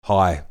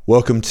Hi,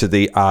 welcome to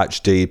the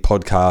ArchD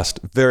podcast.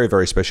 Very,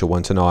 very special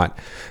one tonight.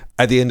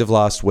 At the end of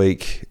last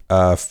week,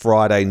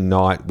 Friday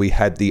night, we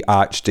had the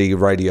ArchD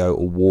Radio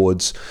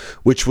Awards,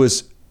 which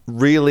was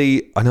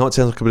really, I know it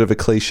sounds like a bit of a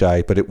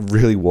cliche, but it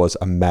really was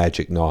a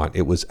magic night.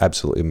 It was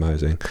absolutely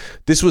amazing.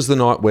 This was the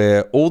night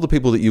where all the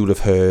people that you would have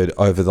heard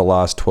over the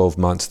last 12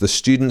 months, the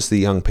students, the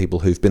young people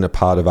who've been a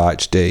part of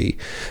ArchD,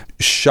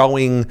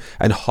 showing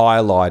and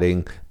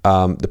highlighting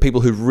the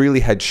people who really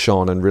had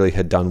shone and really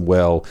had done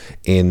well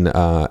in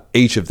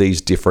each of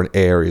these different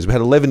areas. We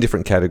had 11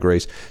 different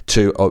categories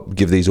to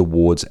give these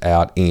awards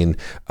out in.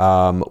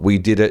 We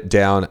did it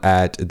down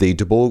at the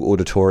De Bourg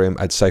Auditorium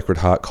at Sacred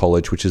Heart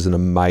College, which is an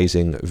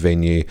amazing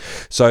venue.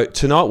 So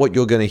tonight what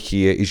you're going to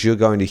hear is you're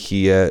going to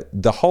hear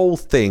the whole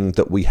thing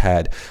that we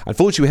had.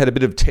 Unfortunately, we had a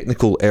bit of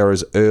technical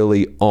errors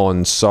early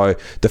on, so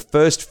the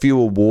first few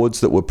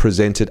awards that were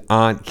presented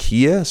aren't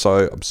here,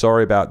 so I'm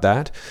sorry about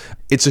that.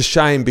 It's a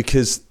shame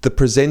because the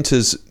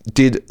presenters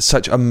did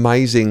such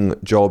amazing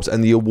jobs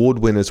and the award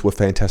winners were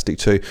fantastic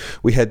too.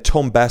 We had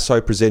Tom Basso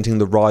presenting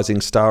the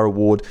Rising Star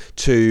Award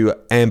to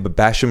Amber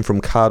Basham from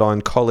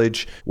Cardine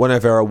College. One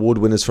of our award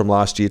winners from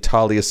last year,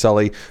 Talia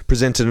Sully,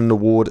 presented an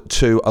award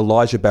to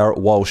Elijah Barrett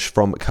Walsh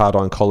from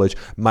Cardine College,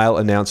 Male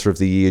Announcer of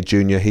the Year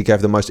Junior. He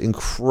gave the most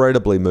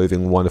incredibly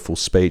moving, wonderful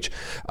speech.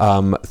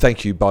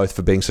 Thank you both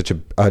for being such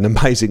an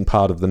amazing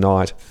part of the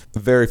night. A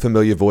very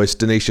familiar voice,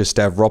 Denisha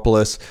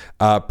Stavropoulos,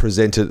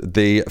 presented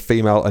the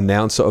Female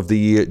Announcer of the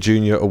Year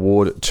Junior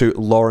Award to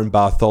Lauren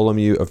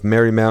Bartholomew of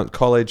Marymount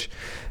College.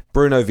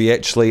 Bruno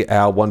Viecli,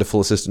 our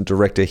wonderful Assistant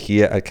Director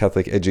here at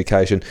Catholic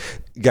Education,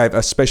 gave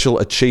a Special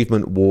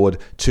Achievement Award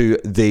to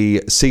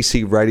the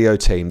CC Radio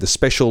team, the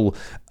special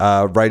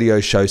radio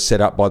show set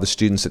up by the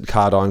students at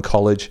Cardine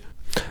College.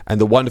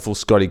 And the wonderful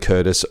Scotty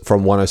Curtis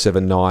from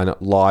 107.9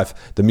 Live,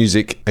 the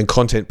music and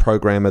content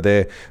programmer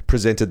there,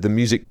 presented the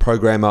Music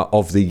Programmer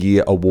of the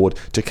Year Award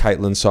to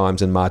Caitlin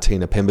Symes and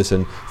Martina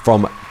Pemberton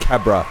from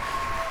Cabra.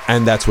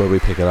 And that's where we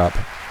pick it up.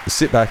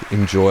 Sit back,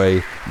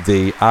 enjoy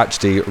the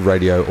ArchD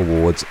Radio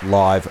Awards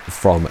live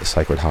from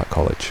Sacred Heart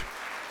College.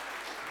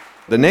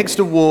 The next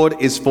award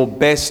is for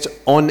Best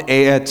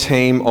On-Air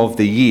Team of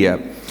the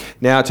Year.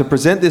 Now, to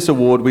present this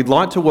award, we'd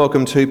like to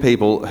welcome two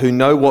people who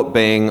know what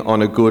being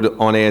on a good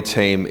on-air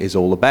team is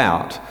all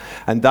about.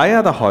 And they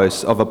are the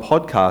hosts of a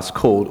podcast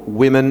called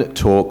Women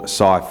Talk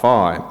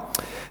Sci-Fi.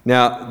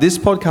 Now, this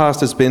podcast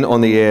has been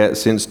on the air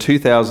since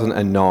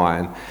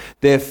 2009.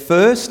 Their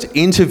first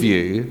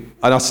interview,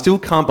 and I still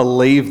can't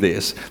believe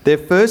this, their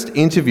first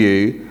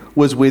interview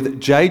was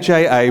with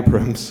J.J.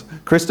 Abrams,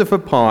 Christopher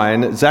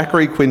Pine,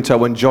 Zachary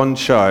Quinto and John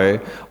Cho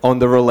on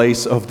the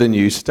release of the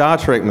new Star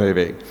Trek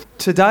movie.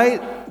 To date,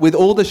 with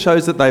all the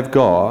shows that they've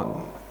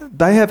got,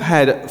 they have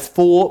had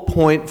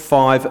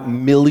 4.5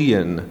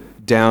 million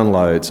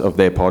downloads of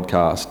their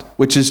podcast,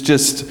 which is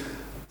just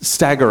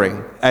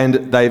staggering.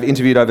 And they've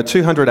interviewed over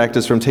 200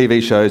 actors from TV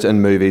shows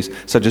and movies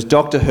such as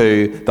Doctor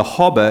Who, The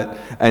Hobbit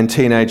and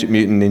Teenage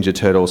Mutant Ninja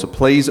Turtles.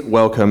 Please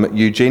welcome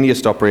Eugenia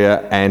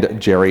Stopria and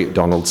Jerry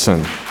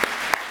Donaldson.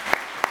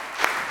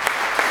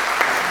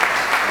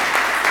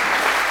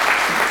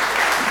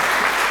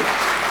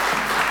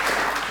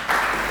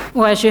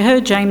 Well, as you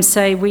heard James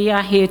say, we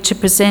are here to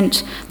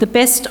present the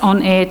Best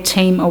On-Air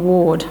Team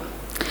Award.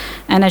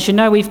 And as you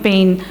know, we've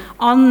been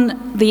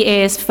on the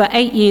airs for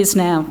 8 years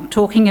now,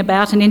 talking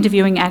about and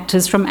interviewing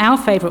actors from our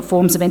favourite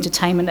forms of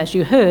entertainment, as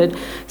you heard,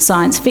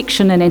 science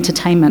fiction and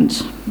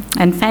entertainment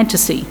and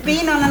fantasy.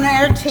 Being on an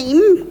air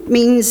team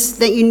means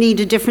that you need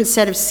a different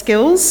set of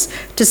skills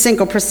to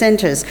single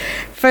presenters.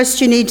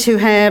 First, you need to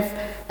have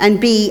and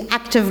be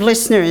active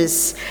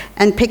listeners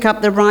and pick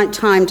up the right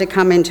time to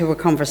come into a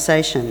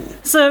conversation.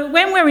 So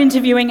when we're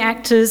interviewing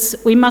actors,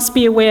 we must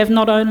be aware of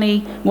not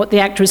only what the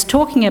actor is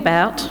talking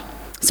about,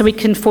 so we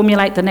can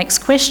formulate the next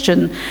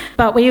question,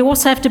 but we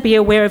also have to be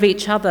aware of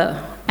each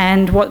other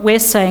and what we're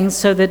saying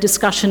so the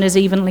discussion is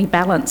evenly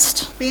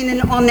balanced. Being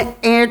an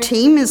on-air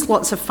team is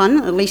lots of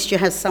fun. At least you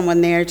have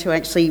someone there to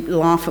actually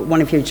laugh at one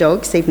of your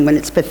jokes, even when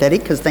it's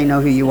pathetic, because they know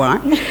who you are.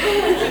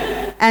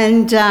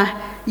 And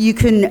you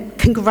can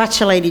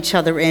congratulate each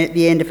other at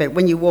the end of it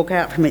when you walk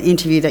out from an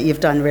interview that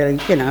you've done really,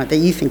 that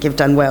you think you've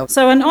done well.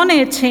 So an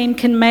on-air team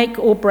can make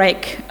or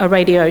break a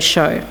radio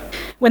show.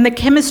 When the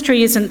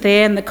chemistry isn't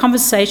there and the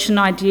conversation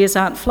ideas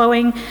aren't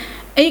flowing,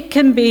 it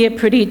can be a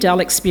pretty dull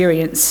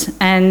experience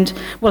and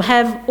will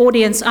have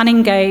audience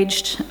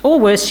unengaged, or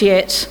worse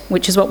yet,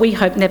 which is what we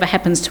hope never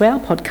happens to our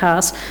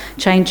podcast,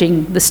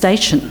 changing the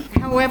station.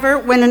 However,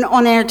 when an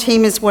on-air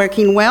team is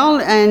working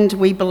well, and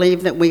we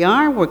believe that we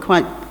are,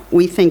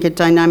 we think a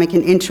dynamic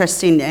and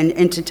interesting and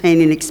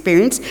entertaining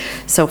experience.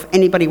 So if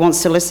anybody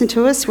wants to listen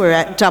to us, we're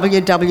at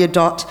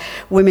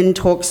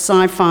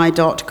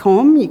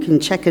www.womentalksci-fi.com. You can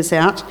check us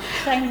out.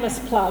 Shameless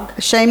plug.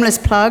 Shameless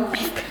plug.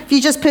 If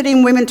you just put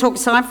in Women Talk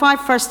Sci-Fi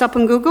first up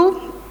on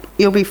Google,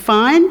 you'll be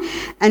fine.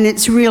 And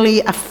it's really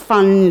a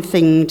fun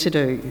thing to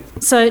do.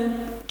 So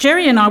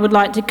Jerry and I would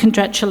like to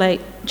congratulate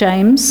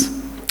James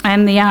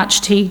and the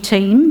ArchD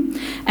team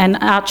and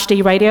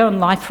ArchD Radio and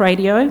Life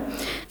Radio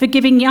for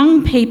giving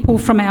young people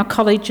from our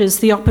colleges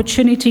the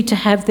opportunity to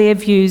have their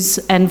views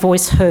and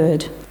voice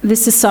heard.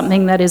 This is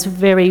something that is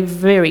very,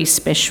 very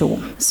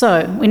special.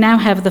 So we now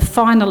have the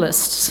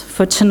finalists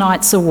for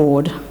tonight's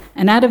award.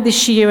 And out of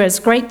this year, as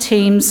great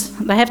teams,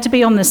 they have to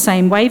be on the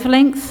same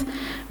wavelength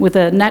with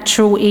a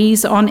natural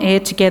ease on air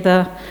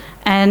together,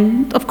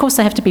 and of course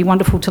they have to be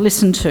wonderful to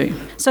listen to.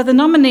 So the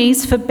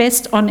nominees for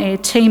Best On Air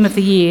Team of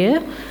the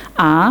Year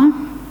are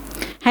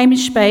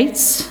Hamish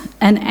Bates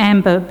and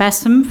Amber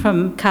Bassam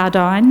from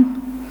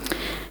Cardine,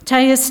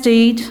 Taya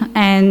Steed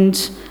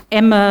and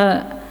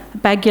Emma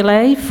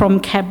Bagulay from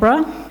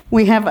Cabra.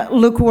 We have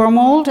Luke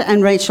Wormold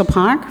and Rachel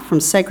Park from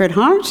Sacred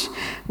Heart.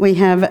 We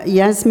have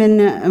Yasmin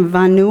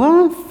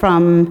Vanua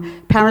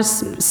from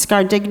Paris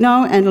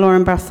Scardigno and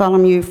Lauren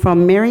Bartholomew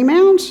from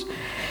Marymount,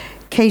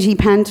 Katie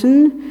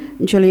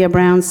Panton, Julia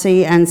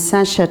Brownsea and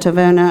Sasha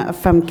Taverna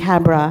from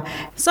Cabra.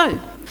 So,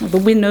 the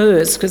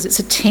winners, because it's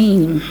a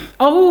team.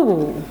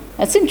 Oh,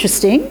 that's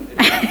interesting.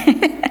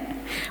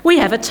 We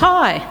have a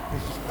tie.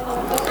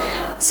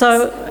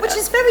 So, Which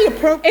is very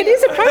appropriate. it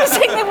is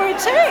approaching that we're a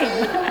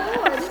team.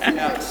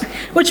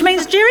 Which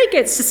means Jerry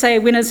gets to say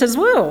winners as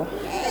well.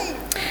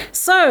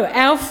 So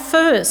our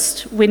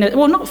first winner,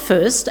 well not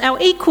first, our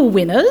equal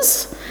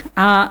winners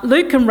are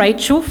Luke and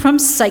Rachel from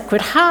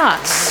Sacred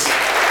Hearts.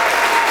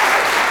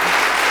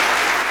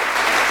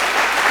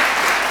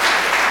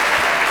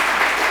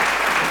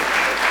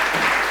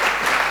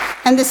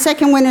 And the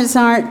second winners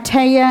are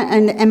Taya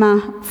and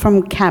Emma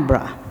from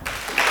Cabra.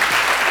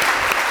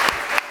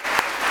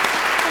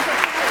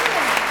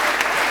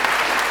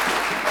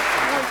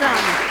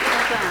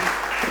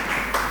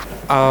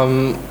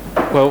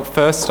 Well,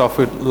 first off,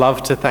 we'd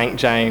love to thank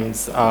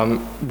James.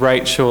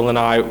 Rachel and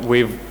I,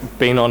 we've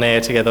been on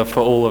air together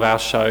for all of our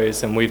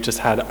shows, and we've just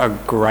had a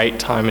great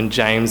time, and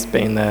James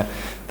been there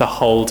the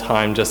whole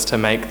time just to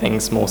make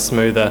things more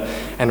smoother.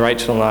 And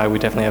Rachel and I, we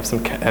definitely have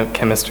some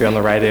chemistry on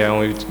the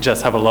radio, and we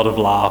just have a lot of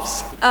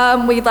laughs.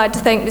 We'd like to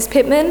thank Ms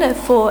Pittman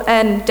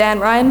and Dan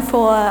Ryan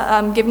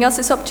for giving us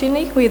this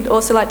opportunity. We'd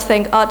also like to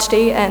thank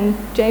ArchD and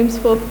James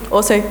for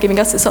also giving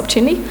us this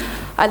opportunity.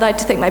 I'd like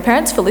to thank my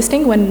parents for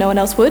listening when no one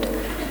else would.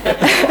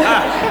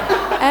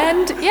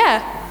 And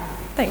yeah,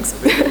 thanks.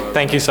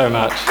 Thank you so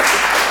much.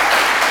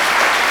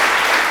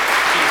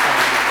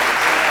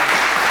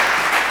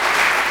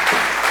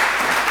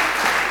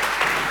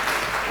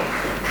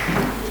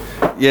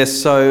 Yes,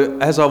 so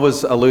as I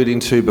was alluding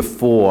to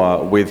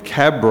before with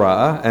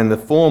Cabra and the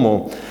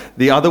formal,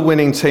 the other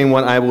winning team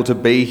weren't able to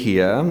be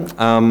here.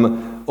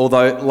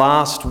 Although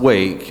last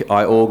week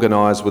I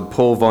organised with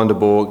Paul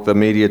Vonderborg, the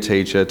media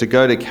teacher, to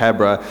go to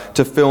Cabra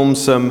to film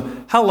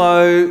some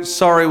 "hello,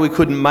 sorry we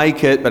couldn't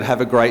make it, but have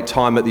a great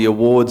time at the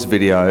awards"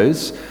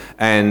 videos.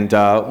 And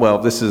well,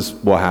 this is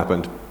what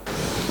happened.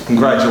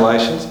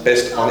 Congratulations,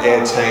 Best On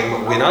Air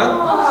Team winner.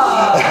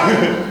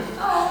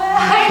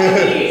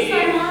 Thank you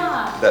so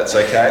much. That's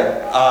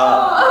okay.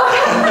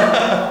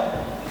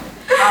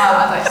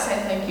 I'd like to say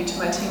thank you to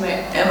my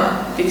teammate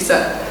Emma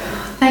Fixer.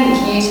 Thank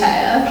you,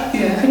 Taya.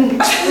 Yeah. We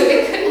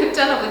couldn't have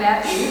done it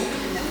without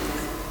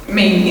you.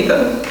 Me neither.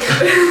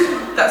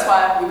 That's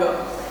why we got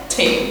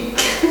team.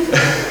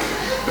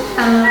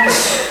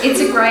 It's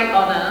a great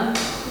honour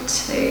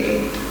to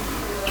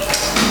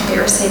be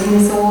receiving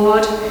this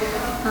award.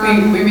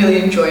 We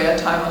really enjoy our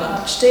time on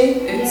ArchD.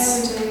 Yeah, we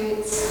do.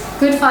 It's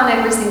good fun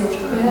every single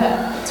time.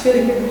 Yeah, it's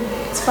really good.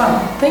 It's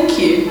fun. Thank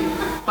you.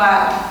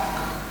 Wow.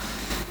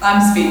 I'm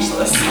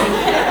speechless.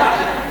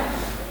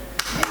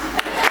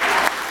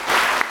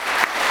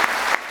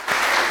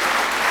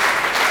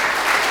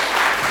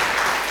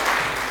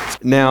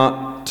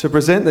 Now, to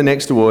present the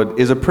next award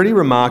is a pretty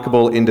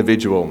remarkable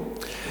individual.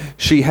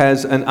 She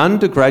has an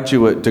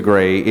undergraduate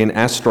degree in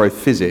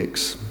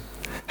astrophysics,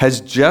 has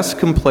just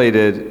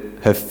completed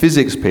her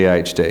physics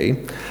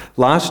PhD.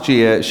 Last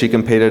year, she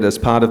competed as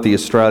part of the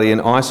Australian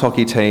ice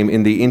hockey team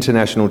in the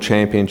international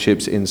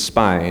championships in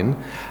Spain,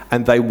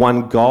 and they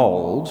won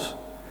gold.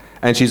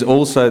 And she's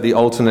also the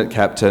alternate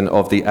captain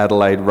of the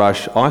Adelaide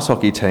Rush ice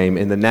hockey team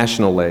in the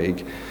National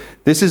League.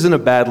 This isn't a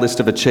bad list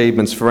of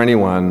achievements for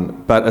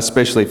anyone, but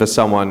especially for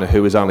someone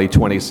who is only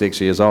 26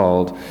 years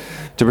old.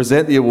 To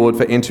present the award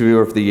for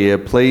Interviewer of the Year,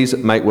 please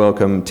make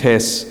welcome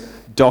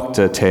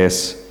Dr.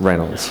 Tess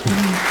Reynolds.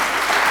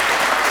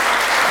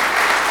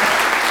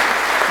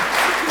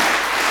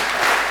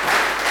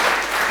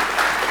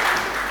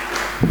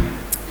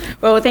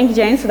 Well, thank you,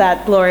 James, for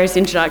that glorious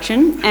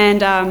introduction.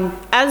 And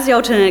as the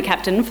alternate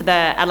captain for the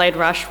Adelaide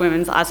Rush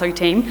women's ice hockey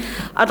team,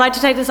 I'd like to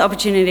take this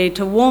opportunity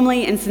to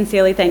warmly and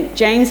sincerely thank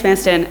James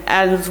Meston,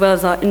 as well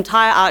as the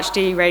entire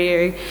ArchD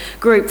Radio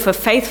group, for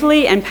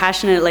faithfully and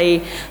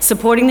passionately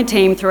supporting the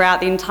team throughout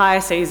the entire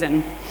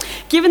season.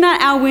 Given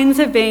that our wins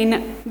have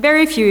been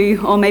very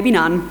few, or maybe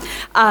none,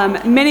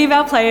 many of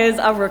our players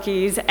are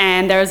rookies,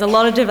 and there is a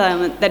lot of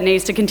development that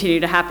needs to continue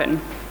to happen.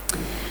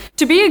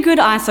 To be a good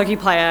ice hockey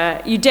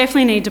player, you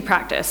definitely need to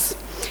practice.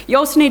 You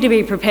also need to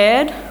be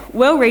prepared,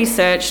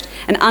 well-researched,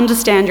 and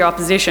understand your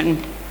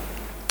opposition.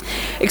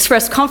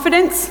 express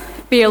confidence,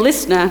 be a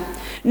listener,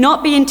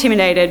 not be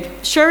intimidated,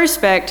 show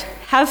respect,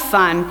 have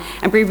fun,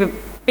 and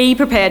be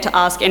prepared to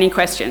ask any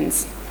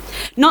questions.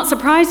 Not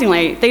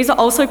surprisingly, these are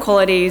also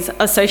qualities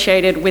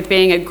associated with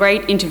being a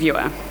great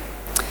interviewer.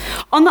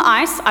 On the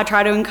ice, I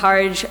try to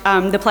encourage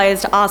the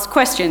players to ask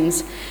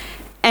questions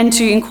and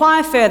to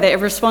inquire further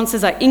if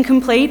responses are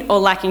incomplete or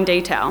lacking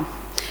detail.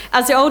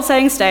 As the old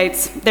saying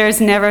states, there is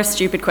never a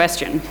stupid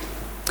question.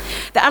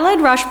 The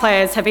Adelaide Rush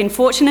players have been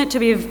fortunate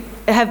to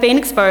have been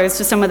exposed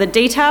to some of the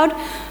detailed,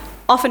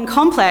 often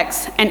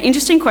complex and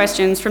interesting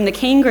questions from the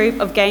keen group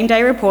of game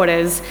day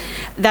reporters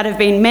that have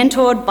been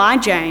mentored by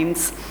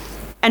James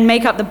and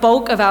make up the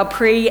bulk of our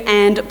pre-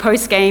 and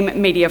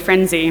post-game media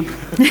frenzy.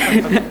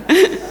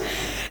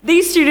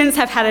 These students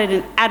have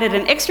added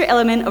an extra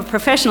element of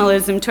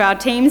professionalism to our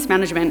team's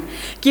management,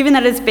 given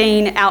that it's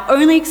been our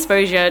only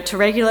exposure to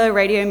regular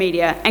radio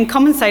media, and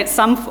compensates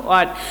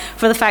somewhat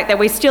for the fact that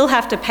we still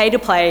have to pay to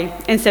play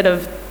instead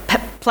of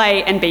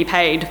play and be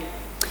paid.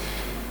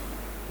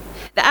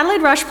 The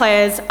Adelaide Rush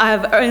players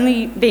have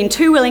only been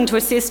too willing to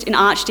assist in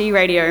ArchD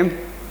Radio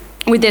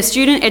with their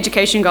student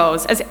education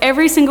goals, as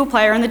every single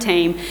player on the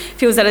team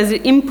feels that it is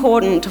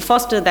important to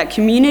foster that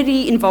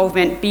community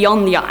involvement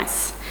beyond the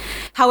ice.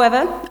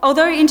 However,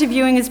 although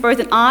interviewing is both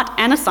an art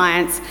and a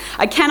science,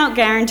 I cannot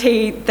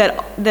guarantee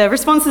that the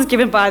responses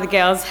given by the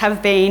girls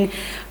have been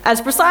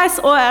as precise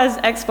or as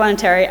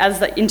explanatory as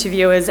the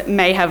interviewers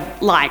may have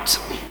liked.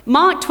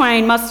 Mark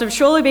Twain must have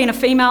surely been a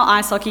female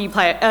ice hockey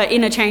player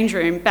in a change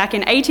room back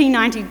in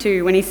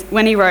 1892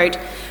 when he wrote,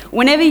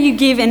 "Whenever you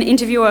give an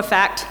interviewer a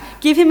fact,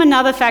 give him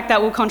another fact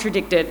that will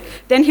contradict it.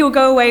 Then he'll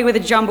go away with a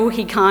jumble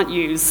he can't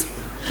use."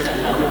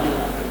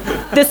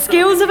 The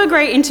skills of a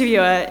great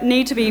interviewer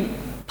need to be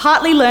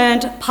partly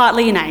learned,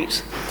 partly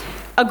innate.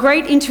 A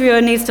great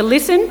interviewer needs to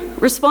listen,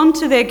 respond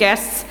to their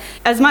guests,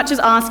 as much as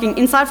asking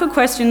insightful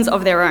questions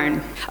of their own.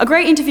 A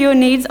great interviewer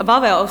needs,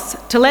 above else,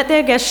 to let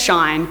their guests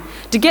shine,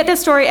 to get their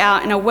story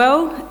out in a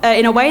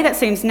way that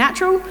seems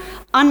natural,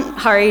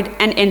 unhurried,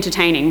 and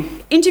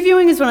entertaining.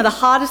 Interviewing is one of the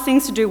hardest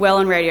things to do well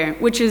on radio,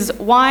 which is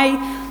why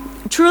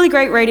truly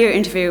great radio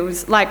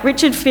interviews like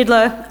Richard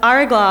Fiddler,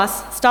 Ira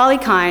Glass, Starley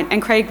Kine,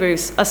 and Craig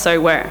Bruce are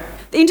so rare.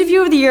 The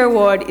Interview of the Year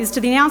award is to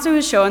the announcer who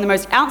has shown the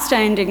most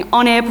outstanding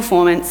on-air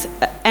performance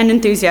and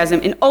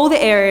enthusiasm in all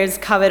the areas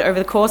covered over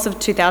the course of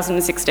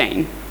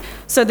 2016.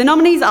 So the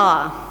nominees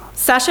are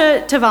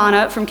Sasha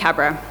Tavana from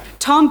Cabra,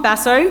 Tom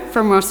Basso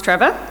from Ross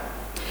Trevor,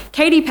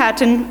 Katie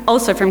Patton,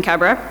 also from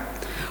Cabra,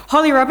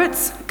 Holly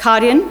Roberts,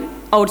 Cardian,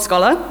 Old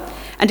Scholar,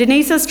 and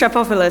Denisa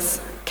Strapopoulos,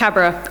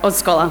 Cabra, Old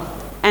Scholar.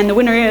 And the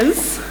winner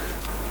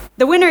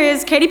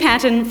is Katie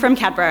Patton from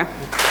Cabra.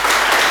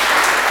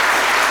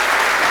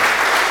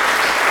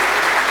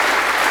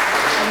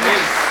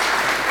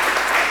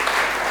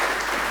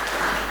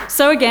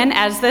 So again,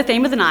 as the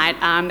theme of the night,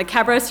 the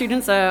Cabra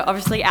students are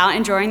obviously out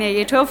enjoying their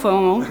Year 12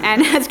 formal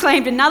and has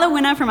claimed another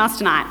winner from us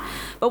tonight.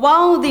 But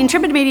while the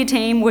Intrepid Media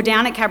team were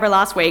down at Cabra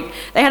last week,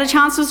 they had a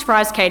chance to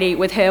surprise Katie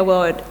with her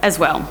award as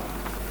well.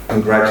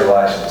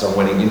 Congratulations on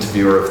winning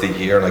Interviewer of the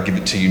Year, and I give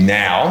it to you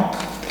now.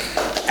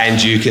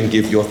 And you can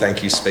give your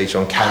thank you speech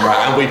on camera,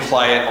 and we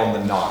play it on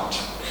the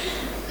night.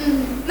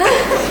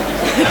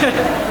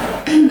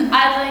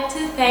 I'd like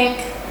to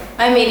thank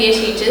my media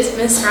teachers,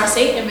 Miss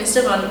Rossi and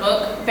Mr.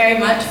 Vonderbook, very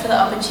much for the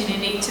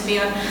opportunity to be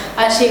on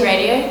ArchD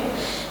Radio,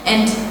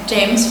 and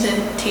James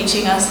for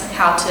teaching us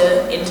how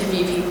to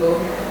interview people.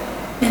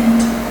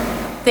 And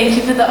thank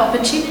you for the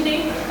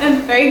opportunity.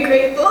 I'm very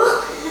grateful.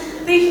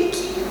 Thank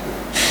you.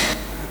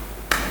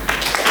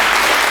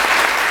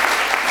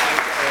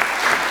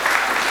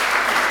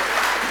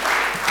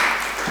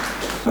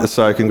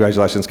 So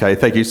congratulations, Kay.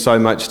 Thank you so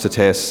much to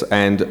Tess.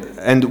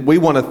 And we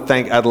want to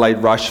thank Adelaide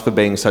Rush for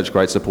being such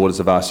great supporters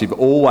of us. You've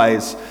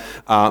always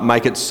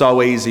make it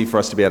so easy for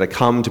us to be able to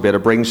come, to be able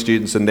to bring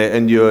students, and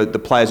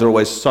the players are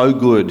always so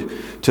good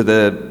to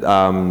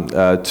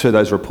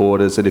those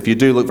reporters. And if you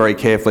do look very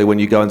carefully when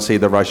you go and see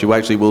the Rush, you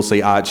actually will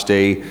see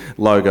ArchD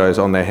logos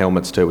on their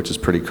helmets too, which is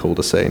pretty cool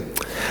to see.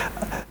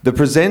 The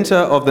presenter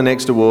of the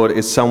next award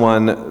is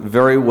someone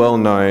very well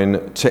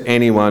known to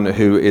anyone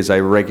who is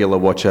a regular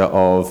watcher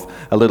of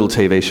a little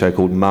TV show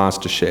called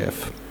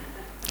MasterChef.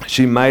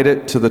 She made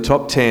it to the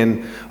top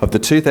 10 of the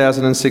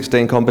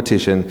 2016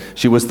 competition.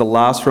 She was the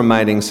last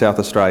remaining South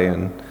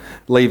Australian,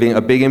 leaving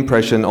a big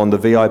impression on the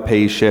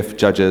VIP chef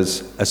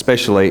judges,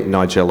 especially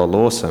Nigella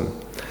Lawson.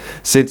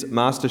 Since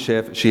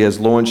MasterChef, she has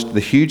launched the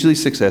hugely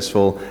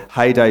successful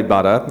Heyday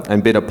Butter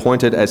and been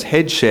appointed as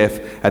head chef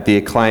at the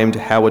acclaimed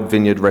Howard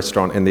Vineyard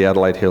restaurant in the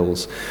Adelaide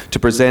Hills. To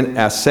present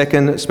our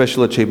second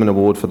Special Achievement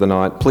Award for the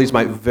night, please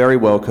make very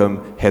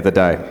welcome Heather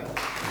Day.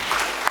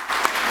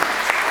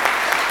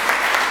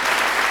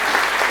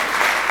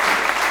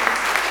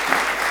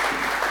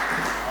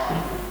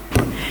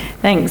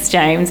 Thanks,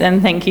 James,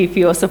 and thank you for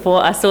your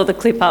support. I saw the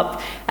clip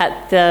up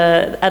at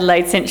the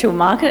Adelaide Central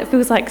Market. It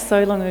feels like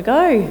so long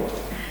ago.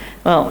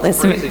 Well, there's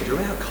some... Do you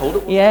remember how cold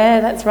it was? Yeah,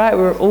 that's right.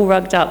 We were all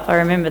rugged up. I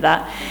remember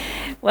that.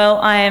 Well,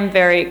 I am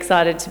very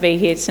excited to be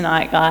here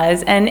tonight,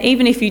 guys. And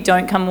even if you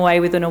don't come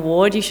away with an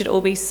award, you should all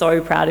be so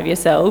proud of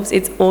yourselves.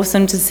 It's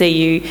awesome to see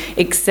you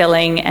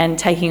excelling and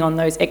taking on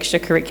those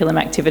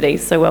extracurriculum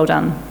activities. So well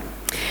done.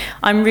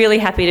 I'm really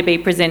happy to be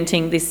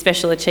presenting this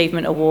Special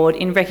Achievement Award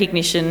in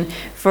recognition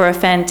for a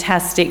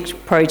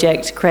fantastic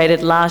project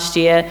created last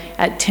year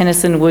at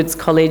Tennyson Woods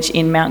College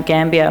in Mount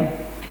Gambier.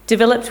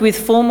 Developed with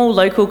formal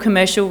local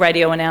commercial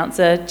radio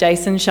announcer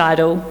Jason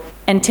Scheidel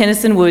and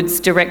Tennyson Woods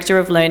Director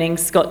of Learning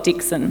Scott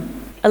Dixon.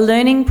 A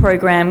learning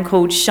program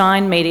called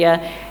Shine Media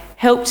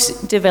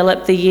helped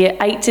develop the Year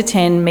 8 to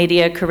 10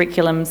 media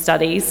curriculum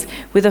studies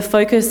with a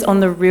focus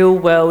on the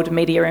real-world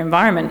media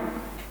environment.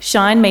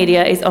 Shine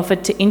Media is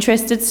offered to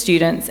interested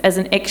students as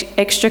an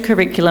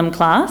extracurriculum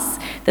class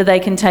that they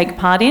can take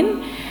part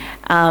in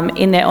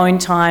their own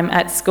time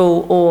at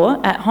school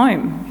or at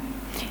home.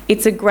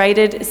 It's a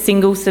graded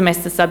single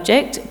semester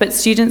subject, but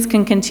students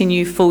can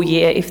continue full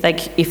year if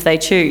they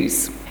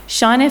choose.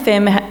 Shine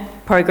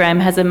FM program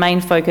has a main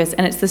focus,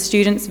 and it's the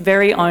students'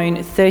 very own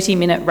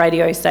 30-minute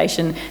radio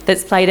station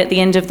that's played at the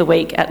end of the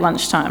week at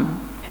lunchtime.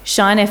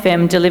 Shine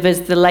FM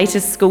delivers the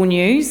latest school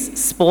news,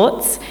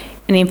 sports,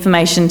 and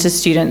information to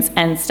students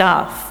and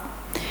staff.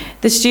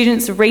 The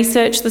students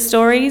research the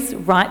stories,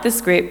 write the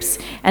scripts,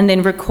 and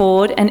then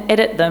record and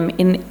edit them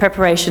in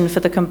preparation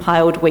for the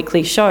compiled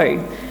weekly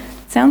show.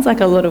 Sounds like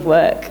a lot of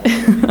work.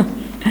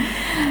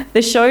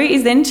 The show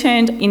is then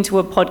turned into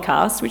a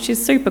podcast, which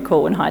is super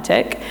cool and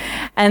high-tech,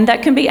 and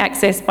that can be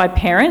accessed by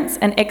parents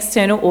and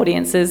external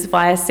audiences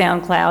via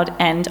SoundCloud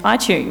and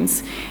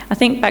iTunes. I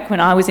think back when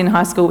I was in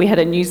high school, we had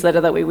a newsletter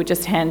that we would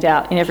just hand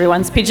out in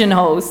everyone's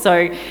pigeonholes,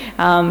 so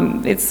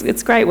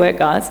it's great work,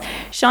 guys.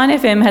 Shine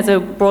FM has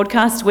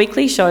broadcast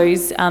weekly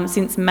shows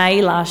since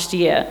May last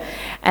year,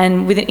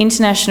 and with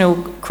international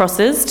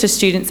crosses to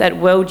students at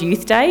World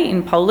Youth Day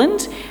in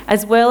Poland,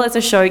 as well as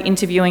a show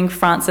interviewing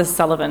Frances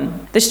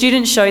Sullivan. The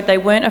students showed they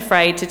weren't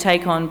afraid to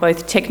take on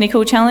both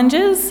technical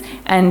challenges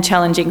and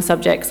challenging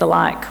subjects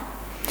alike.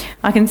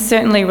 I can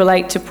certainly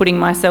relate to putting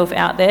myself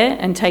out there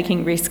and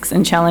taking risks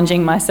and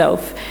challenging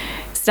myself.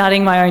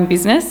 Starting my own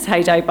business,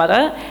 Heyday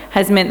Butter,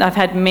 has meant I've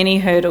had many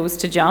hurdles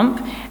to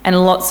jump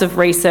and lots of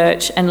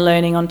research and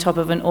learning on top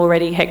of an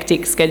already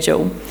hectic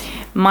schedule.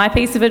 My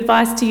piece of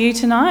advice to you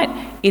tonight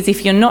is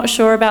if you're not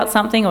sure about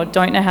something or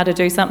don't know how to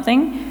do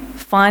something,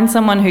 find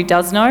someone who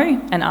does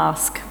know and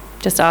ask.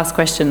 Just ask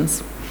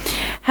questions.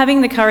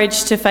 Having the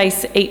courage to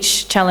face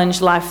each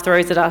challenge life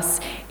throws at us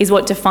is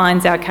what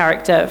defines our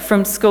character,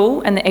 from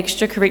school and the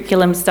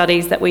extracurriculum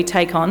studies that we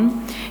take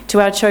on,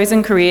 to our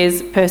chosen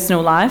careers,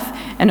 personal life,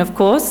 and of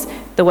course,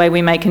 the way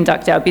we may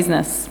conduct our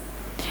business.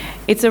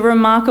 It's a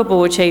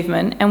remarkable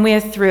achievement, and we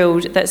are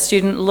thrilled that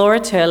student Laura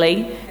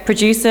Turley,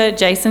 producer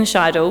Jason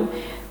Scheidel,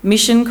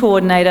 mission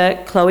coordinator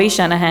Chloe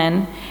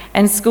Shanahan,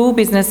 and school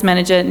business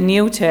manager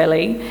Neil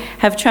Turley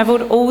have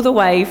travelled all the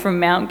way from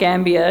Mount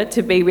Gambier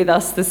to be with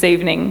us this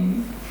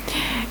evening.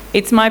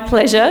 It's my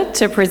pleasure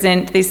to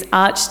present this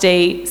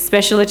ArchD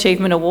Special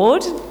Achievement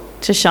Award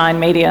to Shine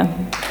Media.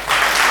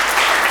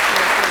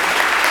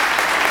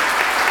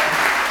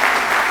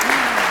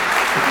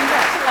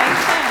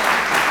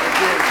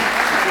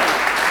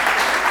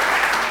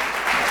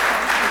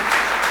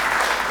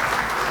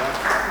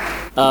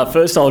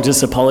 First, I'll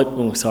just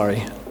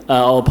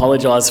I'll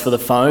apologise for the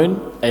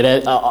phone.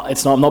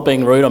 I'm not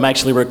being rude. I'm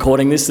actually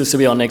recording this. This will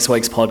be on next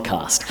week's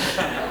podcast.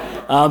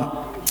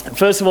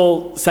 First of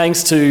all,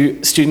 thanks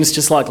to students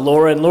just like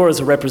Laura. And Laura's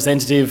a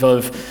representative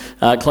of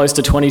close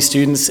to 20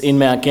 students in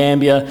Mount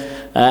Gambier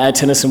at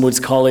Tennyson Woods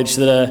College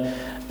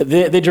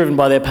they're driven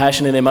by their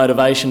passion and their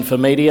motivation for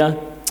media.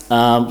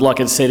 Like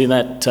I said in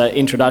that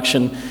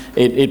introduction,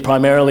 it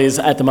primarily is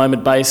at the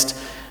moment based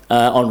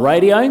on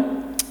radio.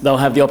 They'll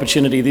have the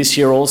opportunity this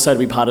year also to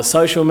be part of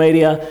social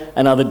media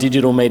and other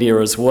digital media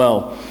as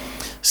well.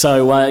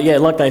 So,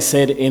 like they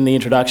said in the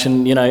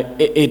introduction,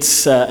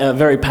 it's a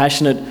very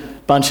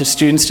passionate bunch of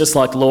students, just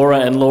like Laura.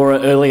 And Laura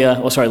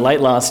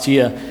late last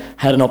year,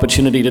 had an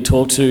opportunity to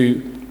talk to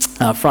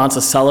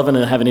Frances Sullivan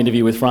and have an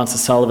interview with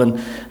Frances Sullivan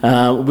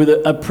with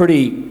a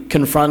pretty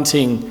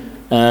confronting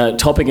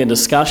topic and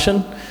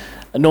discussion.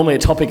 Normally a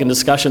topic and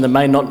discussion that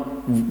may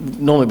not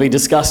normally be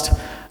discussed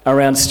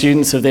around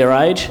students of their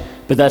age,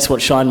 but that's what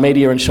Shine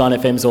Media and Shine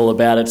FM is all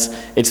about.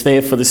 It's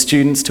there for the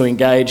students to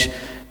engage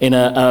in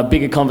a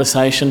bigger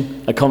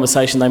conversation, a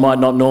conversation they might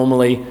not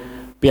normally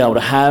be able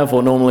to have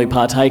or normally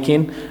partake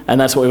in,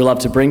 and that's what we love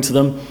to bring to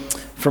them.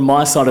 From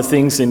my side of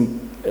things,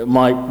 in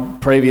my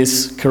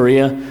previous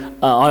career,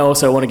 I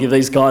also want to give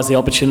these guys the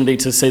opportunity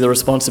to see the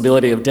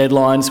responsibility of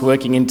deadlines,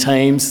 working in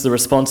teams, the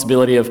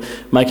responsibility of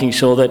making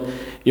sure that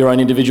your own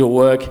individual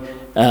work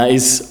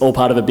is all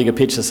part of a bigger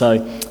picture. So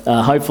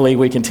hopefully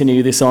we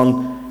continue this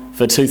on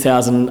for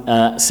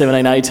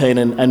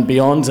 2017-18 and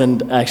beyond.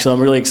 And actually,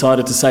 I'm really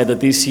excited to say that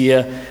this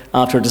year,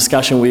 after a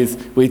discussion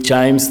with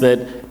James,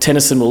 that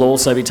Tennyson will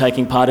also be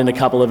taking part in a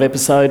couple of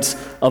episodes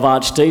of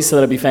ArchD, so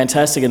that'll be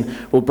fantastic, and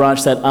we'll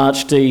branch that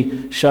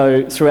ArchD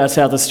show throughout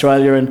South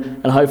Australia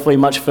and hopefully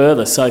much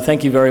further. So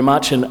thank you very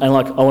much, and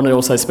like I want to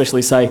also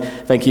especially say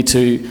thank you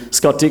to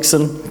Scott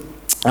Dixon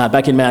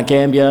back in Mount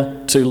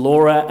Gambier, to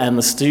Laura and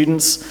the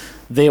students.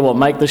 They're what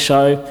make the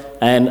show,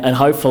 and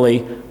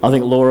hopefully, I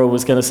think Laura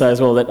was going to say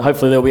as well, that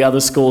hopefully there'll be other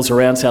schools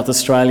around South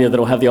Australia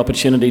that'll have the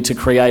opportunity to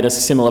create a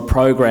similar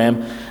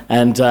program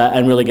and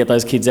really get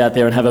those kids out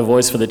there and have a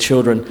voice for the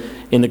children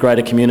in the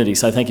greater community.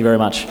 So thank you very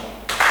much.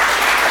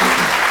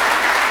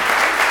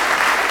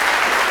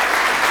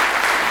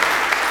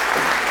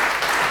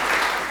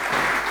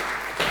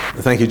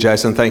 Thank you,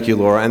 Jason. Thank you,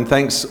 Laura. And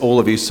thanks all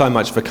of you so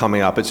much for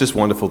coming up. It's just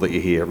wonderful that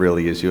you're here. It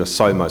really is. You are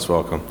so most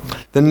welcome.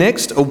 The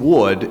next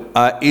award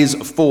is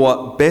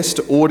for Best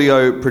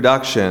Audio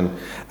Production.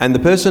 And the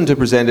person to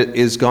present it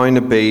is going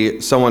to be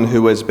someone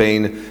who has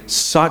been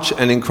such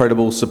an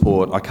incredible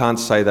support, I can't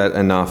say that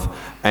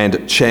enough,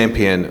 and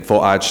champion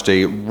for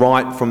ArchD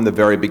right from the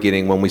very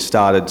beginning when we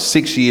started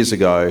 6 years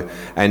ago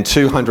and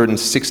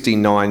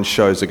 269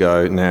 shows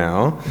ago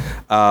now.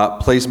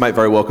 Please make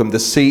very welcome the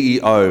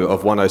CEO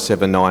of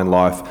 1079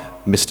 Life,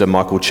 Mr.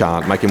 Michael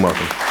Chant. Make him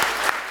welcome.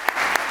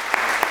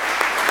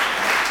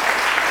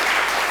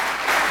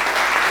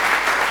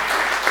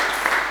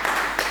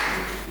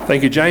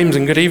 Thank you, James,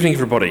 and good evening,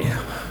 everybody.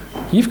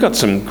 You've got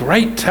some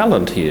great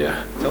talent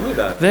here. Tell me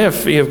about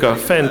it. You've got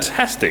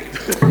fantastic.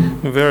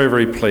 I'm very,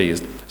 very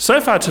pleased. So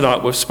far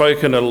tonight, we've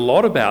spoken a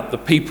lot about the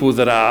people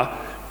that are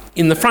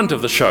in the front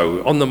of the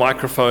show, on the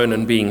microphone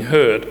and being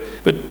heard.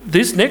 But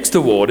this next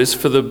award is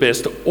for the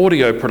best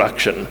audio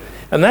production.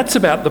 And that's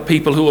about the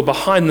people who are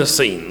behind the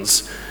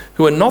scenes,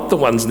 who are not the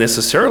ones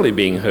necessarily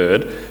being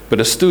heard, but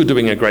are still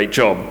doing a great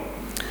job.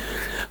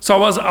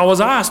 So I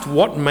was asked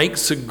what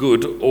makes a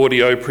good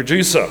audio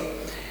producer.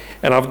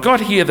 And I've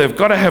got here, they've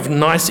got to have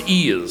nice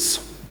ears.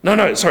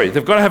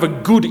 They've got to have a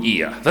good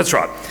ear. That's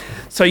right.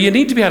 So you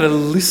need to be able to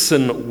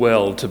listen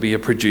well to be a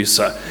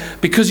producer,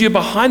 because you're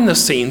behind the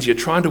scenes, you're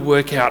trying to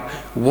work out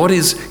what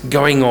is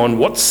going on,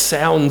 what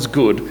sounds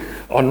good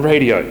on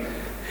radio.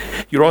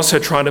 You're also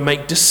trying to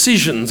make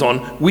decisions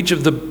on which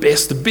of the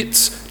best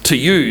bits to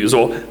use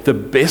or the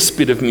best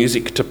bit of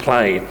music to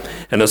play.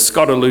 And as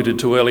Scott alluded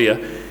to earlier,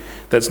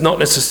 that's not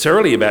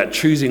necessarily about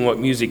choosing what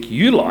music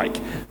you like,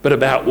 but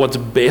about what's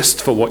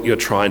best for what you're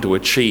trying to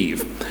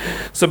achieve.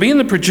 So being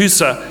the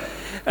producer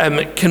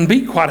can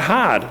be quite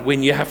hard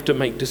when you have to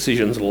make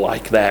decisions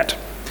like that.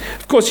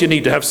 Of course, you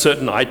need to have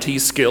certain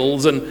IT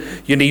skills and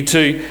you need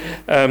to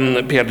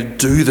be able to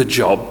do the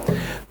job.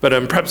 But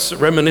perhaps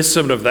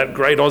reminiscent of that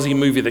great Aussie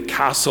movie, The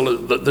Castle,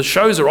 the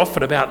shows are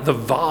often about the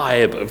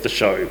vibe of the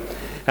show.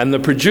 And the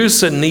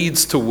producer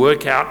needs to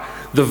work out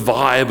the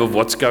vibe of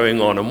what's going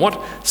on and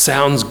what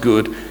sounds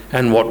good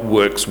and what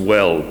works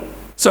well.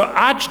 So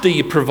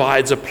ArchD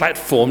provides a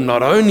platform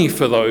not only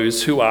for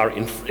those who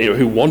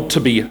want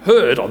to be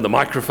heard on the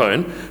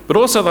microphone, but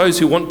also those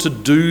who want to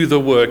do the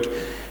work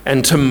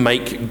and to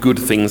make good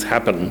things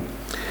happen.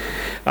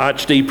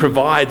 ArchD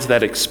provides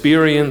that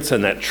experience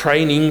and that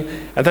training,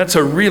 and that's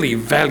a really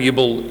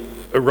valuable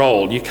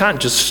role. You can't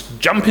just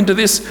jump into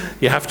this,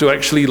 you have to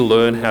actually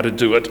learn how to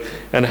do it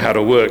and how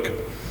to work.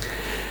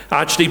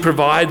 ArchD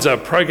provides a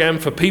program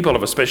for people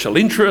of a special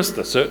interest,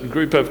 a certain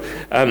group of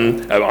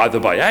either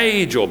by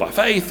age or by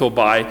faith or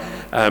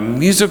by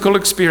musical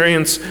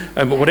experience,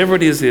 but whatever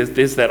it is,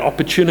 there's that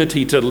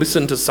opportunity to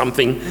listen to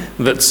something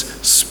that's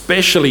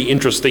specially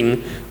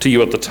interesting to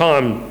you at the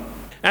time.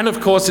 And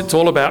of course, it's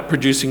all about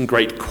producing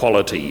great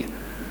quality.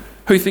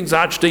 Who thinks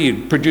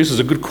ArchD produces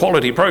a good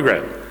quality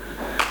program?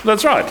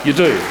 That's right, you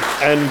do.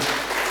 And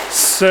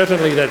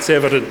certainly that's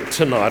evident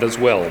tonight as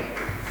well.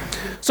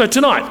 So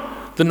tonight,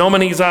 the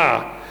nominees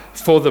are,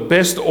 for the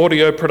Best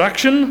Audio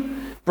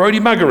Production, Brodie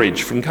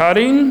Muggeridge from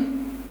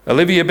Cardine,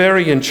 Olivia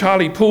Berry and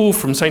Charlie Poole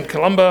from St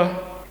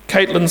Columba,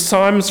 Caitlin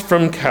Symes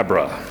from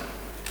Cabra.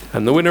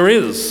 And the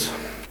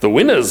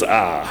winners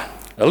are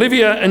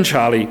Olivia and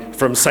Charlie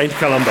from St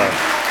Columba.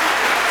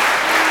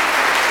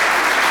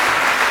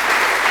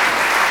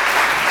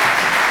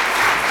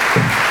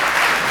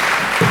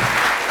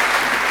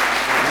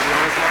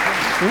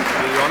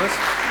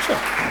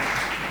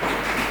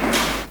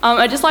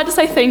 I'd just like to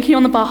say thank you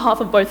on the behalf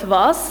of both of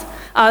us.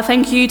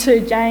 Thank you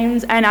to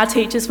James and our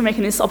teachers for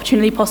making this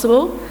opportunity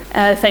possible.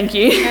 Thank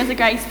you. It was a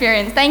great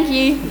experience. Thank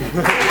you.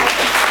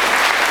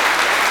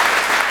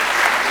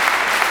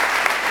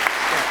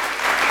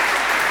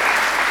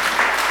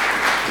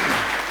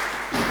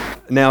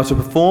 Now to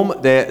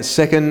perform their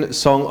second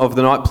song of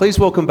the night, please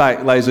welcome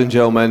back, ladies and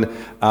gentlemen,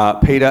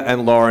 Peter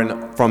and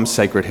Lauren from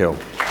Sacred Hill.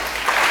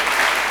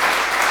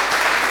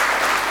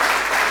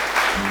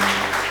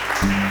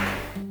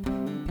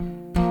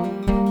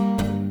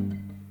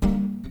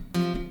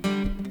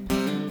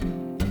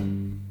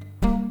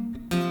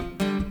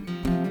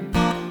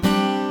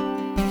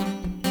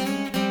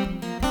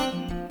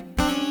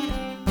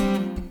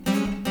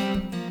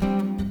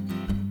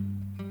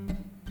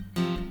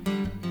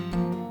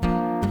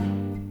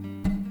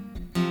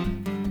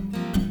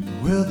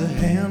 Well, the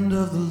hand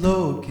of the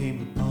Lord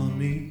came upon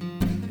me,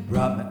 and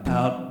brought me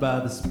out by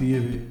the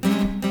Spirit to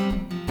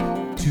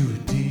a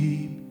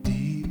deep,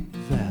 deep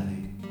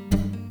valley.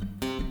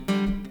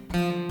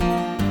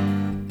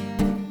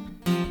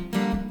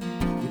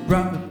 He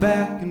brought me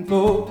back and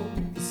forth,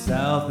 the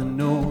south and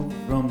north,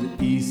 from the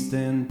east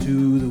and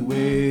to the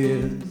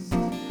west.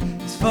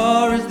 As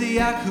far as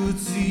the eye could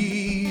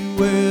see,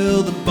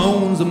 well, the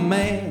bones of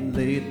man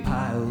laid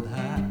piled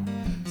high,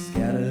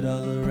 scattered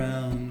all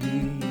around me.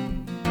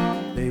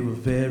 They were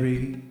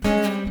very,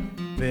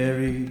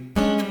 very,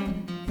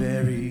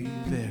 very,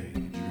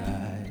 very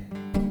dry.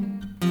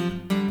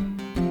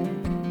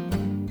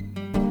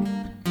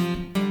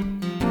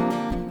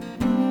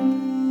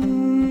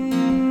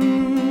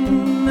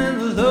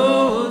 And the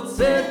Lord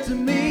said to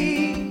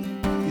me,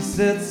 He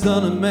said,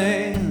 son of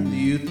man, do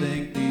you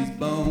think these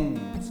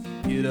bones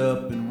can get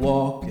up and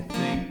walk? You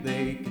think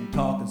they can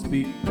talk and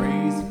speak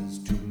praises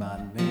to my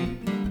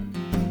name?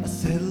 I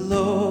said,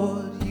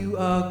 Lord, you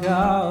are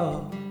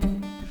God.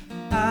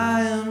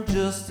 I am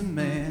just a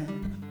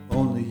man,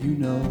 only you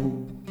know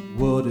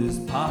what is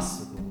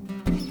possible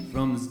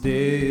from this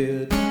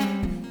dead,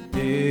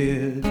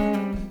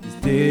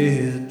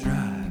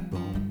 dry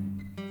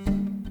bones.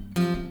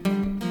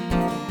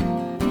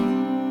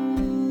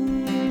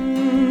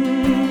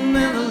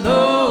 And the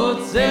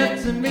Lord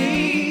said to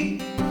me,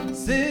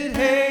 said,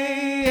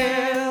 hey,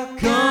 yeah,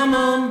 come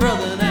on,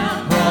 brother,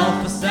 now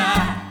prophesy,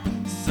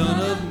 son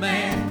of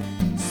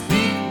man,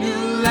 speak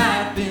new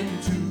life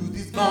into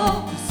these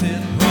bones.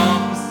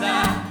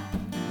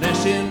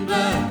 Flesh and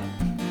blood,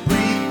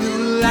 breathe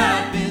new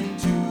life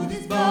into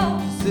these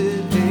bones.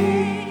 Said,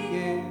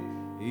 hey,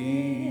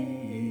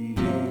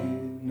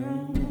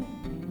 no.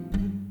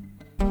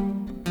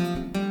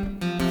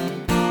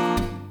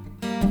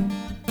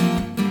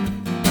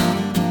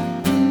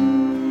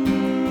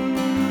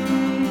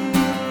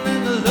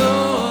 And the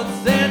Lord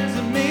said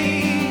to me,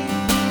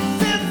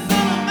 said,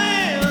 son of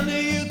man, do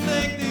you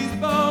think these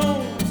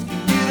bones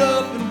can get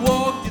up and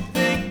walk? You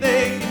think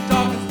they can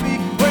talk and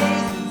speak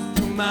praises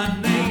to my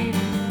name?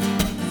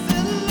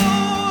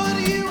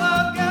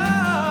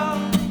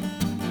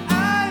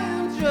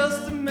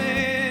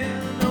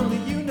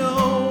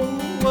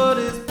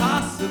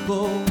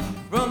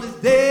 From this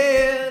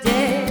dead,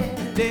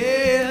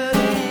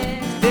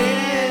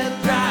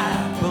 dry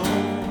bone.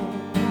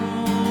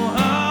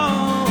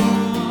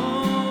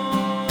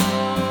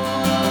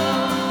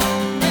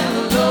 And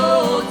the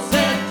Lord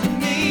said to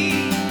me,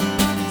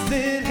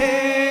 said,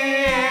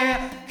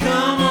 hey,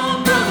 come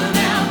on, brother,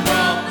 now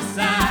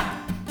prophesy,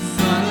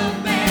 son of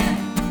man,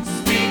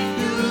 speak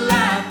new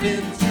life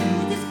into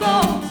these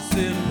bones.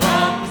 Said,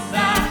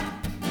 prophesy,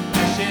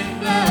 flesh and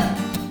blood,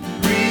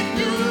 breathe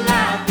new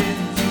life into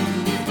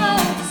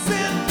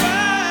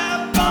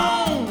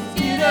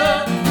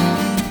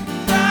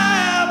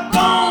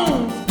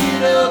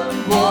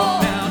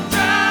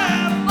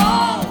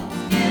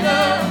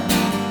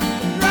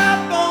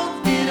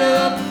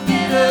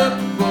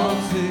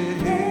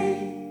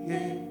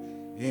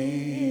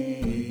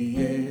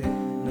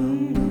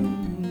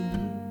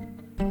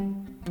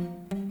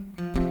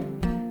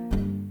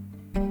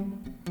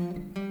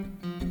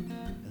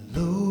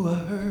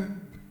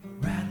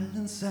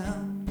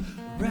sound,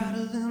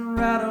 rattling,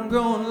 rattling,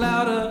 growing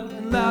louder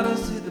and louder.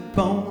 See the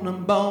bone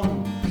and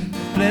bone, the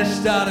flesh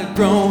started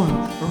growing,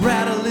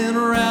 rattling,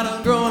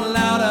 rattling, growing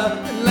louder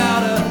and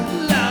louder,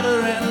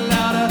 louder and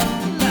louder,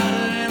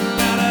 louder and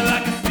louder,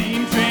 like a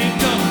steam train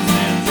coming.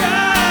 Said,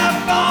 dry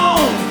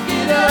bones,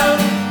 get up,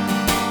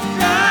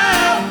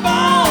 dry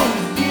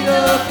bones, get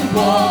up and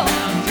walk.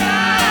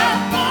 Dry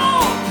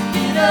bones,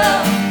 get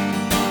up,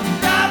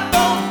 dry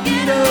bones,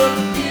 get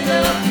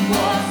up and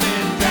walk.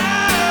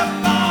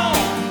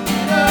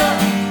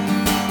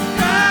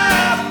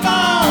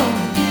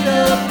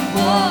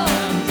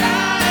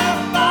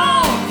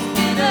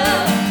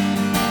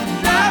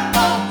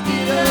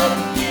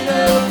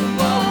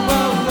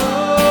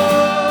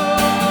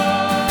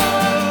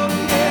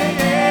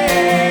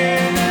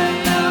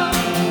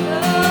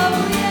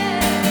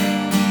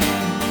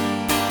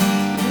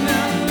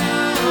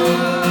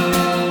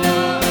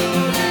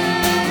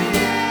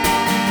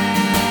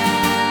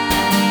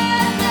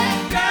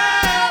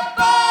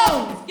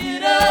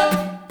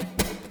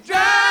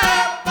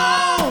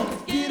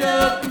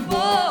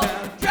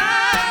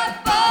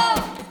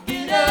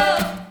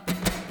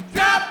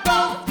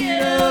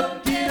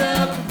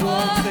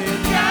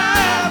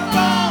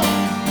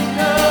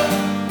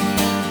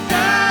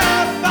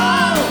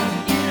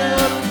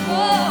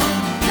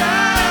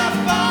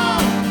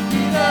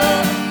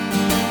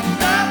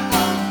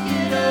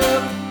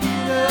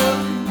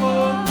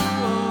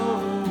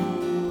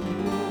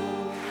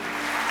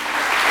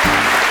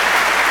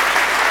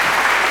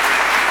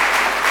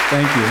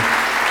 Thank you.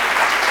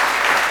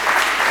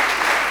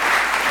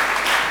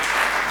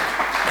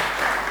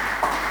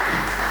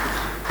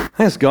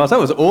 Thanks, guys. That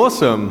was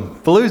awesome.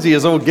 Bluesy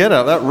as all get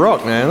up. That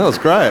rocked, man. That was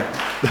great.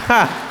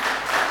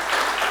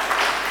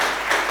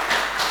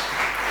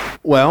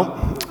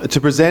 Well, to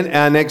present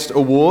our next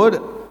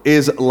award,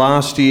 is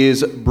last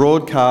year's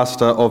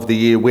Broadcaster of the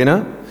Year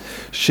winner.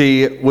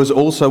 She was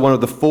also one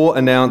of the 4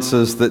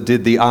 announcers that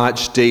did the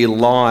ArchD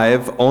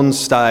live on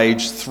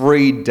stage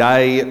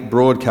 3-day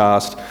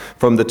broadcast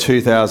from the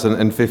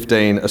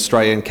 2015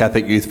 Australian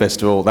Catholic Youth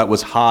Festival. That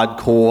was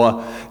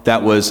hardcore.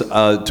 That was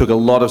took a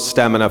lot of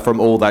stamina from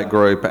all that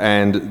group,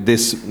 and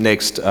this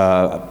next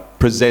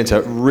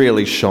presenter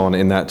really shone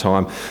in that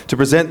time. To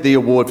present the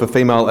award for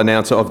Female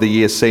Announcer of the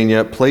Year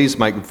Senior, please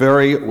make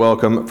very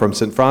welcome from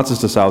St Francis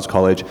de Sales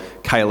College,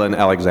 Kaylin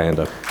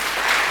Alexander.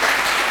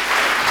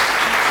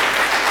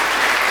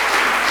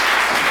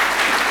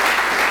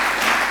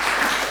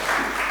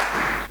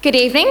 Good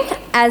evening.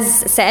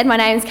 As said, my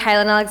name is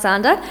Kaylin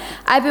Alexander.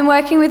 I've been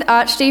working with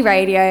ArchD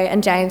Radio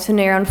and James for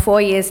near on 4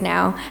 years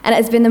now, and it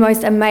has been the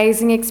most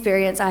amazing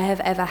experience I have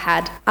ever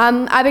had.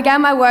 I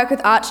began my work with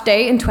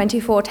ArchD in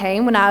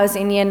 2014 when I was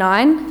in Year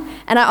 9,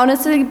 and I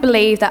honestly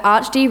believe that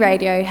ArchD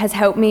Radio has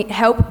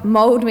helped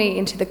mould me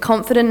into the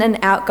confident and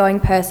outgoing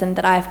person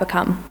that I have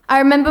become. I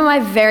remember my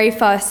very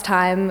first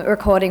time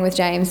recording with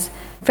James.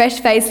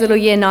 Fresh-faced little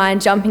Year 9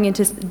 jumping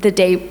into the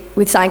deep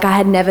with something I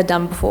had never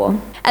done before.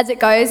 As it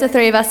goes, the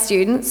 3 of us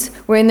students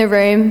were in the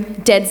room,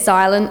 dead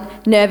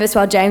silent, nervous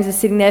while James was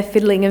sitting there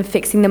fiddling and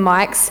fixing the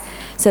mics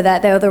so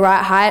that they were the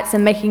right heights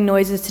and making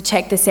noises to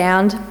check the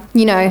sound.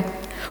 You know,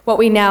 what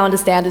we now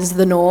understand as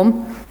the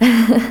norm.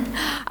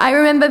 I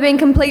remember being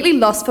completely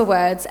lost for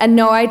words and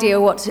no idea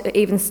what to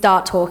even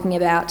start talking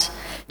about.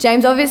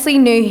 James obviously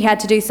knew he had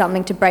to do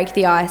something to break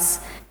the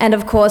ice. And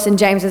of course, in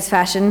James's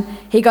fashion,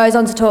 he goes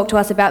on to talk to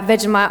us about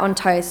Vegemite on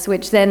toast,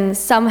 which then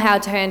somehow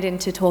turned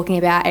into talking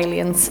about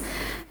aliens.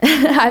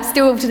 I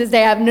still, to this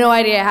day, have no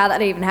idea how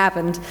that even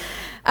happened.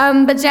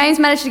 But James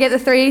managed to get the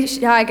 3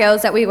 shy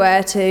girls that we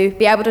were to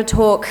be able to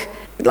talk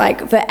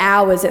like for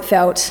hours, it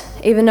felt,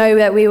 even though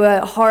that we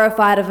were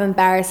horrified of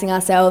embarrassing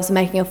ourselves,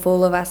 making a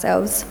fool of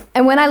ourselves.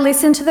 And when I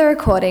listened to the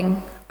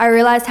recording, I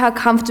realised how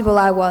comfortable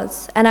I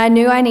was, and I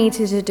knew I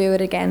needed to do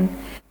it again.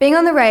 Being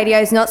on the radio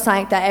is not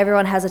something that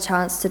everyone has a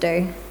chance to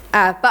do.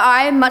 But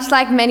I, much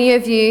like many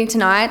of you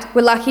tonight,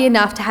 were lucky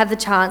enough to have the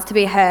chance to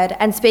be heard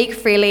and speak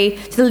freely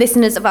to the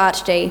listeners of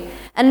ArchD.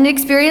 And an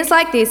experience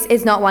like this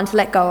is not one to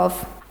let go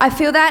of. I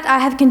feel that I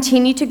have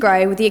continued to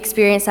grow with the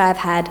experience I have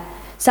had,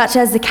 such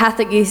as the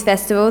Catholic Youth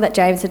Festival that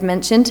James had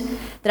mentioned,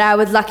 that I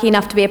was lucky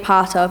enough to be a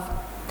part of.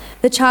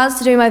 The chance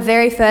to do my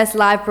very first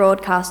live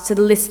broadcast to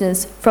the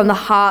listeners from the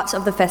heart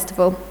of the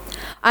festival.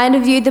 I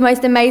interviewed the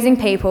most amazing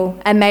people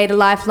and made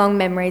lifelong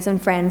memories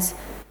and friends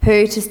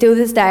who, to still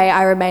this day,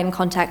 I remain in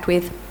contact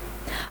with.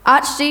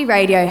 ArchD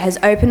Radio has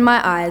opened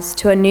my eyes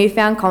to a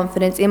newfound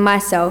confidence in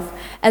myself,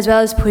 as well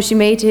as pushing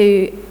me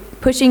to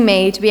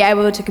be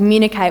able to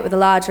communicate with a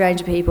large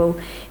range of people.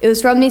 It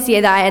was from this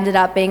year that I ended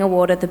up being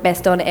awarded the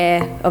Best on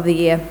Air of the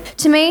Year.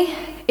 To me,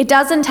 it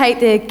doesn't take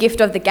the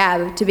gift of the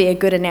gab to be a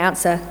good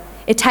announcer.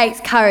 It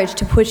takes courage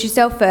to push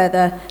yourself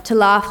further, to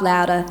laugh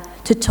louder,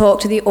 to talk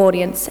to the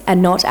audience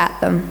and not at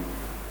them.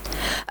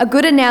 A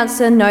good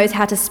announcer knows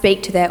how to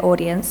speak to their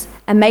audience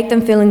and make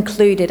them feel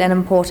included and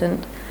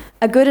important.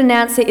 A good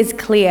announcer is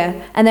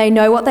clear and they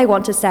know what they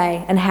want to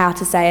say and how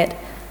to say it.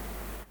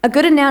 A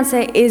good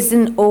announcer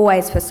isn't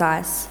always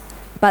precise,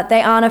 but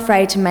they aren't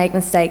afraid to make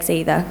mistakes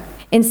either.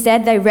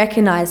 Instead, they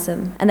recognise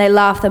them and they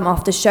laugh them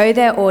off to show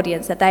their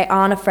audience that they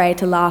aren't afraid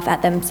to laugh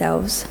at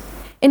themselves.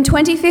 In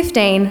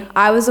 2015,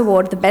 I was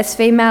awarded the Best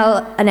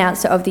Female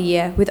Announcer of the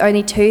Year with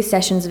only 2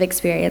 sessions of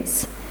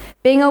experience.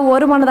 Being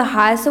awarded one of the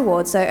highest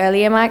awards so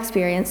early in my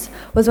experience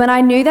was when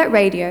I knew that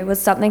radio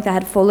was something that I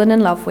had fallen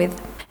in love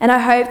with, and I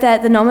hope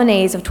that the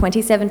nominees of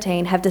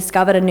 2017 have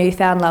discovered a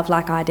newfound love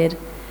like I did.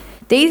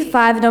 These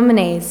 5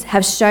 nominees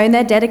have shown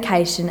their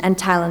dedication and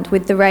talent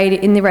in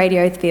the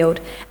radio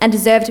field and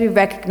deserve to be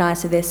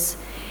recognised for this.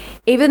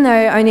 Even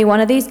though only one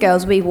of these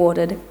girls will be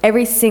awarded,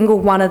 every single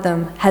one of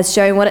them has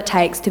shown what it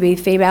takes to be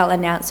Female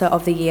Announcer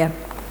of the Year.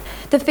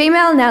 The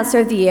Female Announcer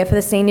of the Year for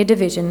the Senior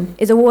Division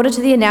is awarded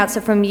to the announcer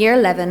from Year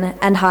 11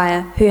 and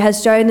higher who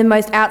has shown the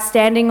most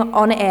outstanding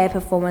on-air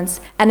performance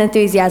and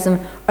enthusiasm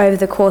over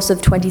the course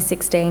of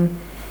 2016.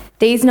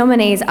 These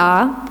nominees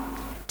are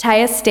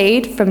Taya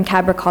Steed from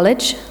Cabra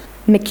College,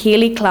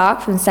 McKeely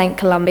Clark from St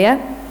Columbia,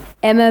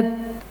 Emma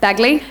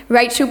Bagley,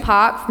 Rachel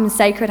Park from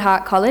Sacred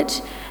Heart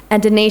College,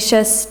 and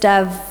Denisha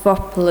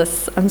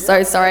Stavropoulos. I'm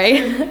so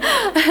sorry.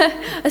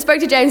 I spoke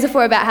to James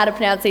before about how to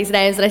pronounce these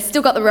names and I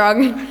still got them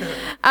wrong.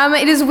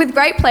 It is with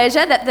great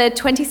pleasure that the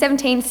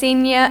 2017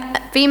 Senior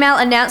Female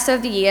Announcer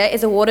of the Year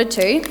is awarded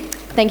to,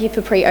 thank you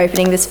for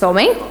pre-opening this for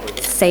me,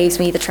 saves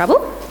me the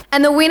trouble,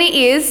 and the winner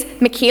is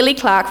McKeely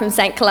Clark from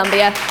St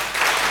Columbia.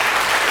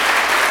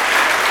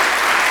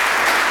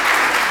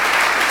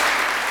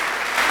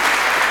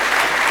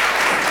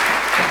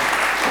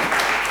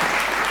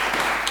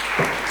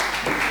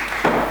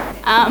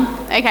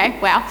 Okay,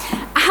 wow.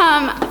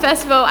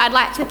 First of all, I'd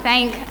like to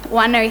thank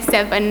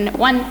 1079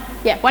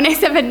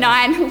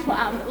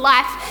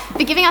 Life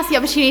for giving us the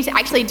opportunity to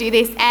actually do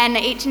this, and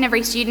each and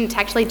every student to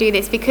actually do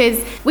this, because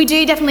we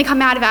do definitely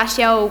come out of our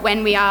shell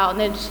when we are on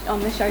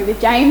the show with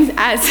James,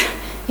 as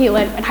he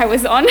learned when I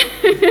was on.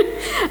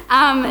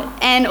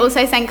 And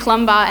also thank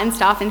Columba and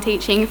staff and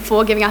teaching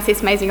for giving us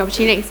this amazing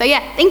opportunity. So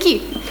yeah, thank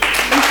you.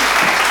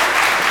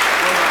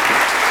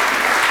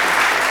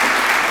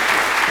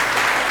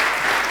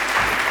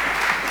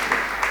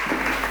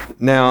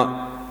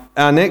 Now,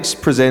 our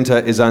next presenter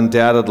is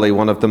undoubtedly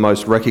one of the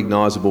most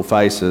recognisable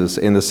faces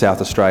in the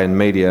South Australian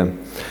media.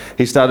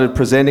 He started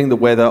presenting the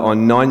weather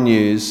on 9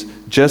 News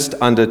just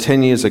under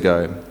 10 years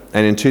ago,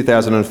 and in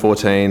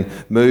 2014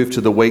 moved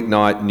to the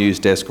weeknight news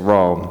desk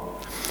role.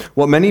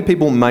 What many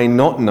people may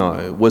not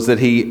know was that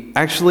he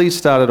actually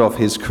started off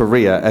his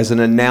career as an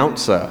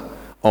announcer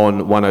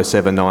on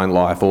 107.9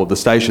 Live, or the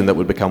station that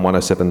would become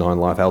 107.9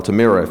 Live,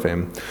 Altamira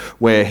FM,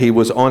 where he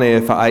was on air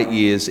for 8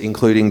 years,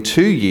 including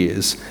 2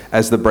 years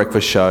as the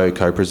Breakfast Show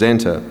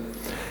co-presenter.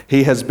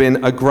 He has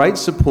been a great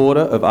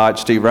supporter of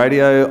ArchD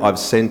Radio. I've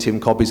sent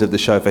him copies of the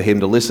show for him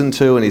to listen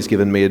to, and he's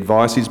given me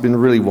advice. He's been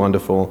really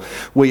wonderful.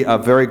 We are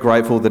very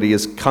grateful that he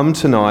has come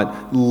tonight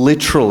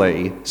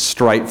literally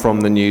straight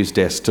from the news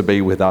desk to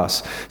be with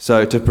us.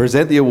 So to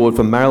present the award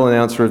for Male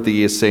Announcer of the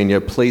Year Senior,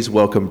 please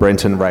welcome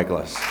Brenton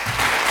Raglas.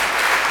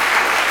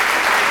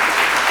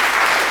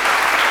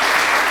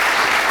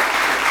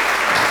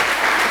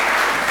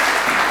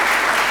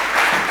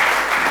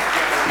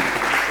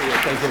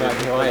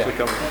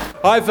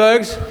 Hi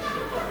folks,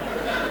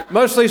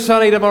 mostly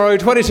sunny tomorrow,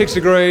 26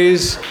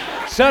 degrees,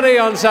 sunny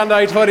on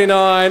Sunday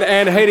 29,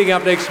 and heating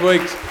up next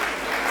week.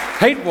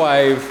 Heat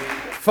wave,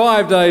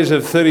 5 days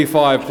of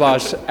 35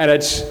 plus, and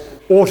it's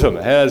autumn.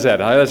 How's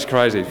that? Hey, that's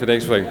crazy for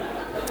next week.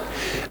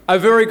 A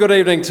very good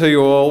evening to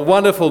you all.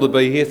 Wonderful to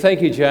be here.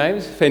 Thank you,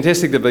 James.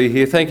 Fantastic to be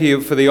here. Thank you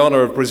for the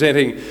honour of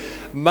presenting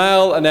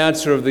Male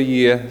Announcer of the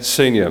Year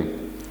Senior,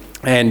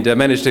 and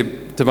managed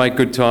to make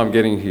good time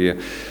getting here.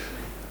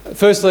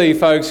 Firstly,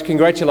 folks,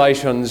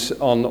 congratulations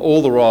on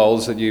all the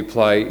roles that you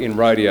play in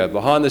radio,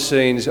 behind the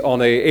scenes,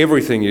 on air,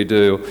 everything you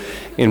do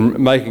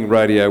in making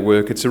radio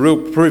work. It's a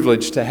real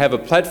privilege to have a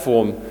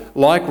platform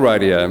like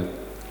radio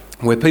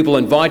where people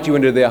invite you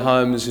into their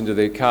homes, into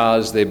their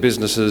cars, their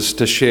businesses,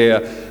 to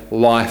share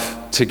life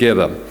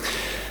together.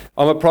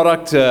 I'm a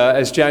product,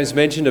 as James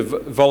mentioned, of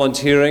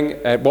volunteering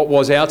at what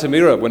was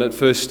Altamira when it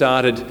first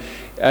started.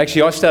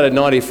 Actually, I started in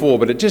 94,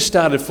 but it just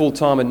started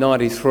full-time in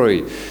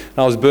 93.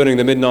 I was burning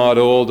the midnight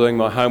oil, doing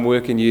my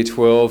homework in Year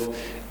 12,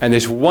 and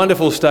this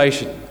wonderful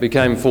station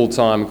became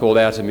full-time called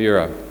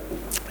Altamira.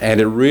 And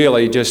it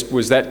really just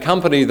was that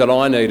company that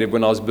I needed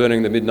when I was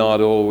burning the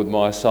midnight oil with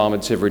my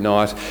assignments every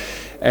night.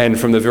 And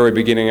from the very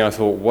beginning I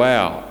thought,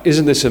 wow,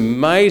 isn't this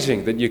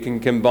amazing that you can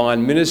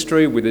combine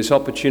ministry with this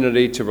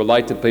opportunity to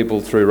relate to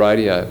people through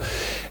radio?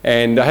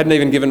 And I hadn't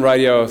even given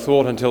radio a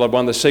thought until I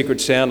won the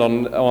Secret Sound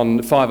on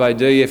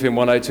 5AD FM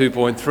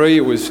 102.3.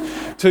 It was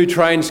 2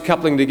 trains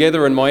coupling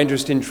together, and my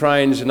interest in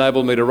trains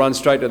enabled me to run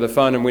straight to the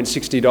phone and win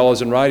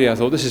 $60 in radio. I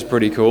thought, this is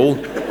pretty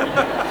cool.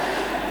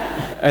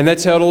 And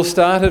that's how it all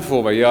started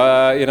for me,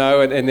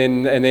 and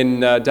then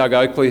Doug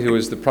Oakley, who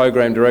was the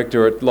program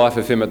director at Life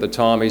FM at the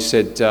time, he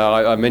said,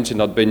 I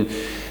mentioned I'd been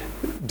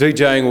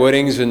DJing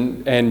weddings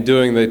and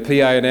doing the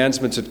PA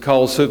announcements at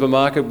Coles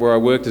Supermarket, where I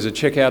worked as a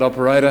checkout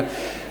operator,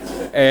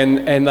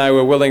 and they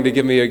were willing to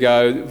give me a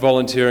go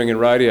volunteering in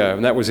radio,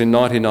 and that was in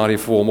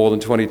 1994, more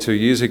than 22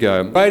 years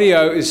ago.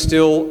 Radio is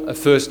still a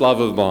first love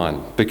of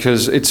mine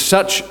because it's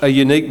such a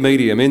unique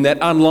medium in that,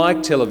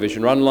 unlike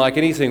television or unlike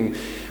anything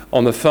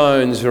on the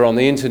phones or on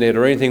the internet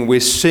or anything we're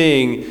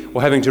seeing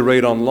or having to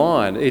read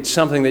online, it's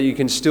something that you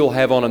can still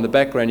have on in the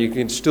background. You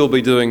can still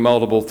be doing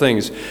multiple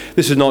things.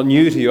 This is not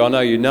new to you, I know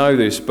you know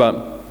this,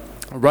 but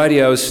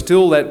radio is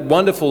still that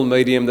wonderful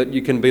medium that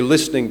you can be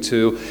listening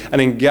to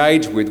and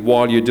engage with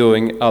while you're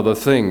doing other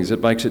things.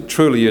 It makes it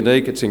truly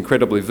unique, it's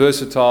incredibly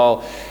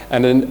versatile,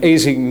 and an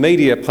easy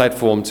media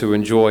platform to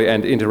enjoy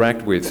and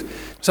interact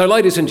with. So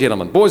ladies and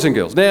gentlemen, boys and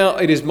girls, now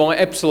it is my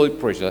absolute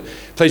pleasure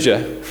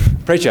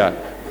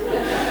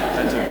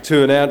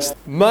to announce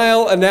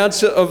Male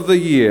Announcer of the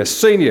Year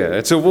Senior.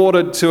 It's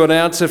awarded to an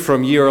announcer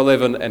from Year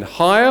 11 and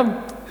higher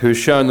who's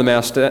shown the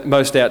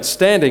most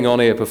outstanding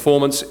on-air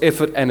performance,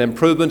 effort and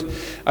improvement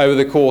over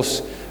the course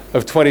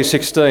of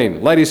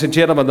 2016. Ladies and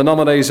gentlemen, the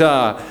nominees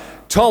are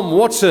Tom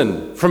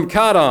Watson from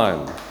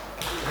Cardine,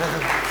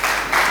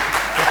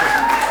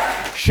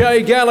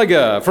 Shay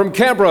Gallagher from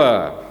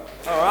Cabra,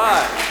 all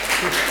right,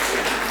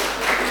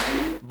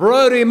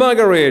 Brodie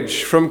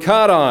Muggeridge from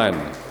Cardine,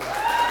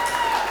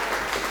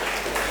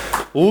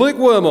 Luke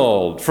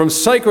Wormold from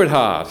Sacred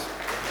Heart,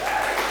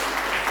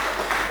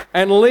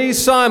 and Lee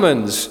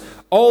Simons,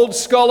 Old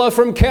Scholar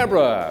from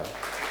Cabra.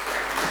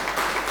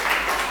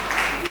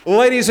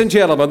 Ladies and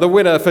gentlemen, the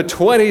winner for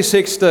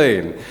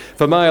 2016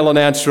 for Male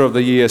Announcer of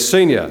the Year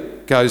Senior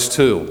goes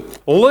to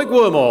Luke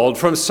Wormold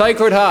from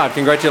Sacred Heart.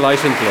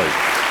 Congratulations, Luke.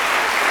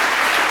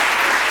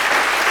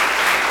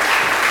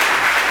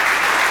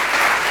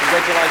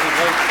 Congratulations,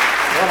 Luke.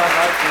 Well done,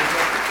 mate.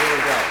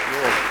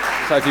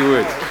 Say a few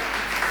words.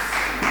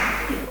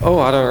 Oh,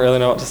 I don't really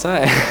know what to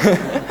say.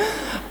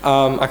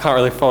 I can't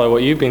really follow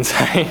what you've been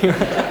saying.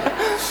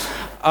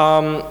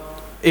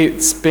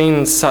 It's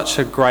been such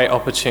a great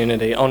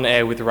opportunity on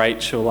air with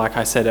Rachel. Like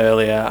I said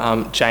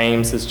earlier,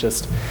 James is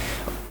just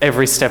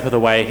every step of the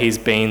way he's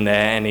been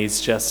there, and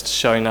he's just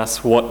shown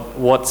us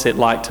what's it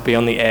like to be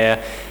on the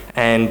air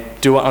and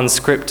do it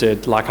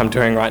unscripted like I'm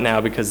doing right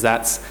now, because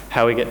that's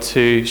how we get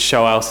to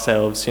show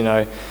ourselves, you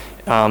know,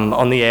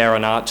 on the air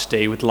on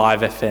ArchD with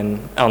Live FM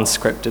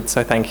unscripted.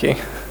 So thank you.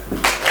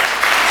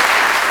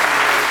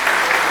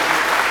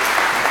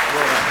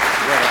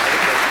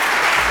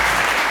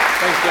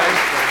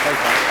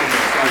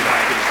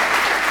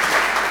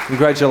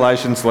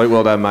 Congratulations, Luke.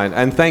 Well done, mate.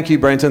 And thank you,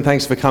 Brenton.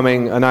 Thanks for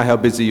coming. I know how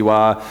busy you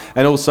are.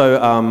 And also,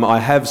 I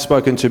have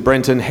spoken to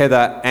Brenton,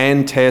 Heather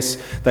and Tess.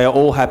 They are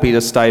all happy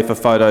to stay for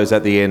photos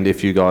at the end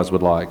if you guys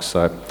would like.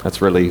 So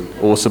that's really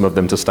awesome of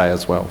them to stay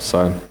as well.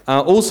 So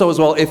also as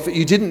well, if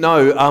you didn't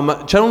know,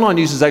 Channel 9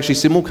 News is actually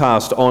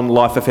simulcast on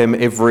Life FM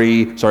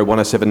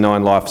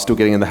 107.9 Live. Still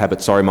getting in the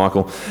habit. Sorry,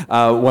 Michael.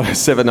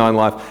 107.9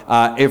 Live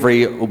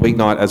every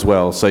weeknight as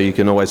well. So you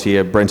can always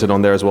hear Brenton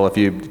on there as well. If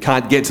you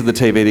can't get to the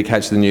TV to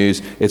catch the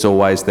news, it's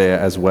always there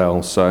as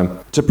well.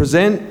 So to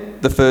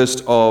present the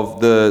first of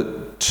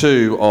the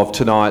two of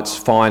tonight's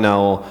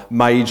final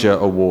major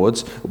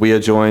awards, we are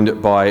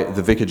joined by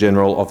the Vicar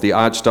General of the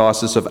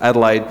Archdiocese of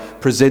Adelaide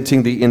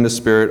presenting the In the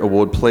Spirit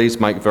Award. Please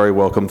make very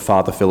welcome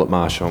Father Philip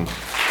Marshall.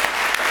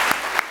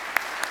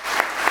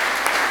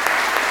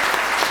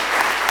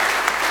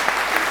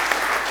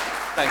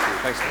 Thank you.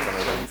 Thanks for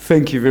coming.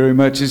 Thank you very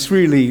much.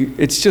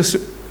 It's just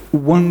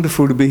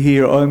wonderful to be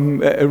here. I'm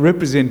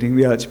representing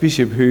the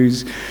Archbishop,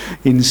 who's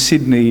in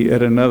Sydney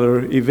at another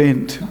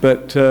event,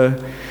 but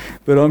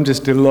I'm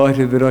just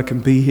delighted that I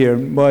can be here.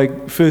 My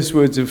first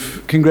words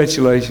of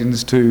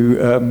congratulations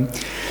to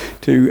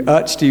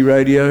ArchD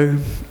Radio,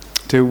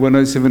 to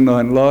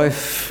 107.9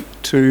 Life,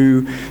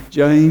 to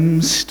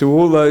James, to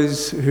all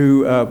those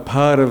who are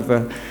part of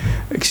the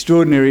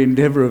extraordinary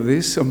endeavour of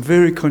this. I'm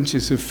very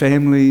conscious of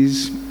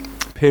families,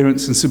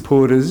 parents and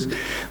supporters,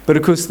 but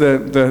of course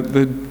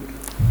the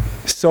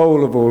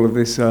soul of all of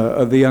this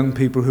are the young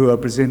people who are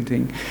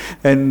presenting,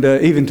 and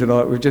even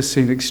tonight we've just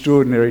seen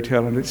extraordinary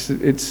talent.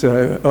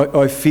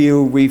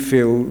 We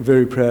feel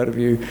very proud of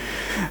you,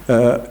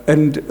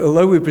 and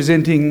although we're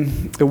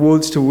presenting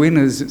awards to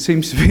winners, it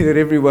seems to me that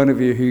every one of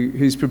you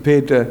who's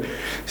prepared to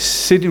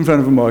sit in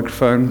front of a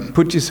microphone,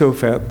 put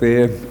yourself out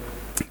there,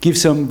 give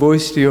some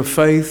voice to your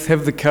faith,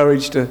 have the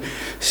courage to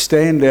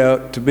stand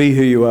out, to be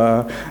who you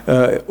are,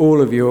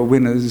 all of you are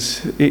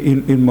winners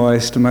in my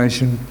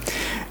estimation.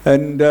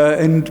 And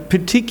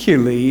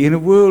particularly in a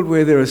world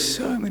where there are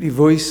so many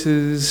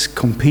voices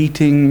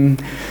competing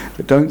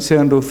that don't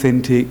sound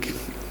authentic,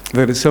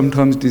 that are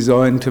sometimes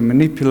designed to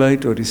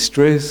manipulate or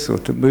distress or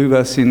to move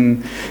us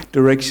in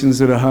directions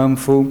that are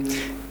harmful,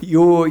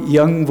 your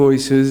young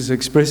voices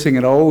expressing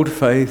an old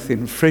faith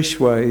in fresh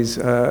ways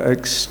are an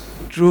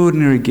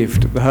extraordinary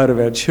gift at the heart of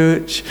our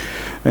church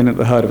and at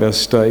the heart of our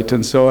state.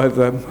 And so I have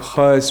the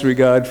highest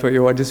regard for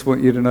you. I just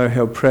want you to know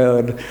how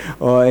proud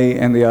I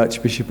and the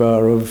Archbishop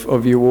are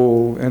of you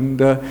all.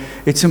 And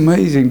it's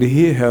amazing to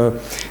hear how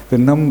the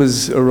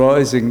numbers are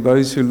rising,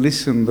 those who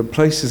listen, the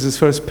places as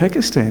far as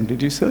Pakistan,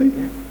 did you say?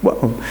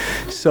 Wow.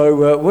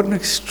 So what an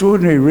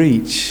extraordinary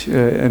reach.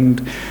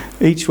 And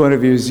each one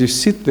of you, as you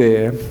sit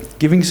there,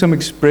 giving some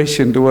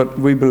expression to what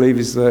we believe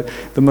is the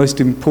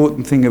most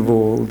important thing of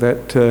all,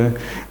 that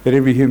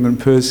every human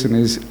person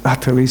is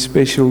utterly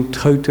special,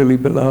 totally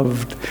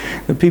beloved.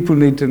 That people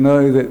need to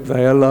know that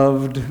they are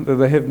loved, that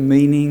they have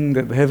meaning,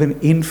 that they have an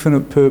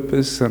infinite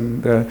purpose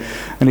and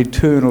an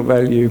eternal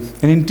value.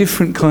 And in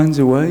different kinds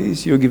of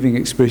ways, you're giving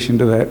expression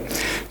to that,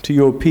 to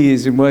your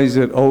peers in ways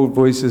that old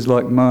voices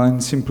like mine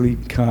simply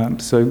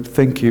can't. So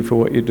thank you for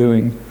what you're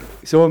doing.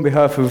 So on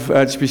behalf of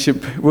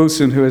Archbishop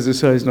Wilson, who, as I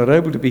say, is not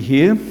able to be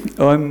here,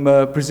 I'm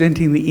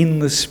presenting the In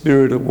the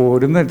Spirit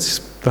Award, and that's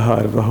the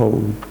heart of the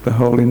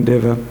whole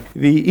endeavour.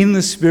 The In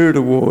the Spirit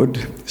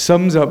Award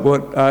sums up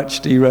what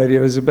ArchD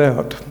Radio is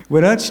about.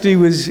 When ArchD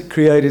was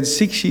created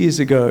 6 years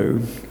ago,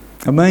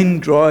 a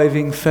main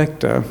driving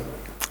factor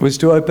was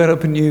to open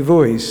up a new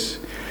voice,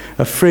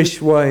 a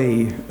fresh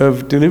way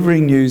of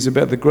delivering news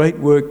about the great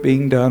work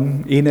being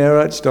done in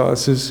our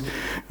Archdiocese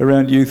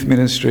around youth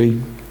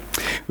ministry.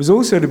 It was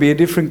also to be a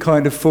different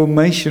kind of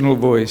formational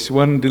voice,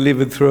 one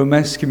delivered through a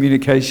mass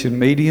communication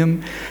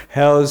medium,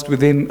 housed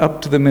within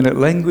up-to-the-minute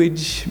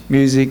language,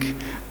 music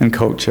and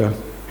culture.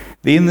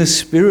 The In the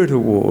Spirit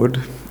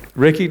Award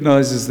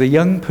recognises the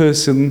young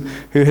person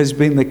who has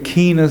been the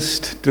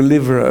keenest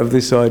deliverer of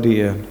this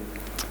idea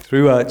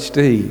through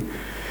ArchD,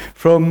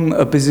 from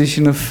a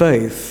position of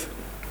faith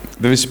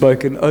that has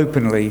spoken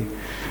openly,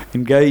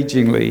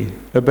 engagingly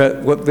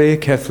about what their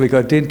Catholic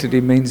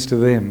identity means to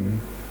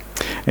them,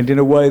 and in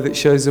a way that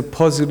shows a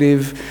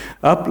positive,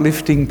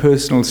 uplifting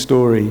personal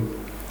story,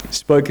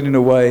 spoken in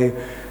a way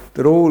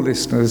that all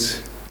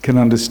listeners can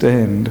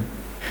understand.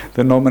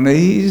 The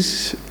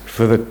nominees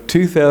for the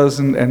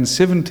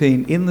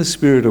 2017 In the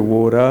Spirit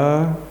Award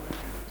are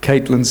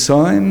Caitlin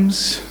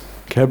Symes,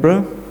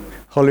 Cabra,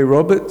 Holly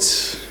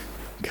Roberts,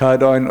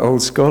 Cardine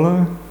Old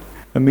Scholar,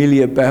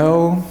 Amelia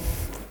Bow,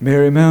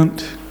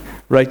 Marymount,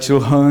 Rachel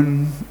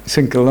Hone,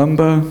 St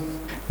Columba,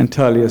 and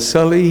Talia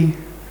Sully,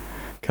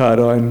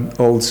 Cardine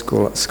Old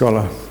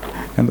Scholar.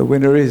 And the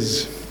winner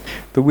is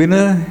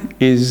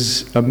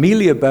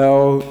Amelia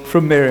Bow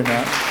from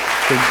Marymount.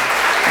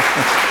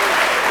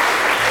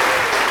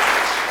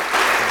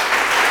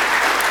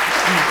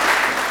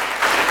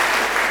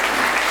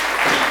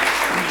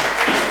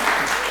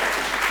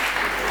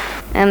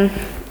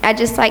 I'd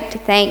just like to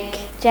thank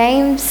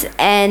James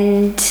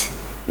and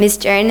Ms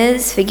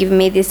Jonas for giving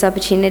me this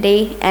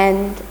opportunity,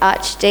 and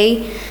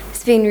ArchD.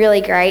 It's been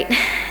really great.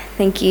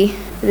 Thank you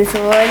for this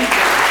award.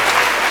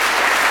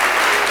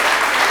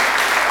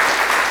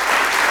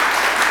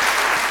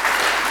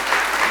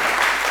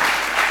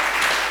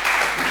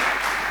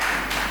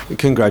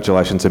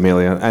 Congratulations,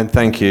 Amelia, and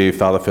thank you,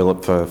 Father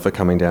Philip, for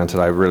coming down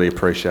today. Really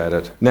appreciate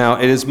it. Now,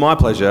 it is my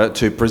pleasure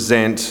to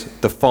present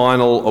the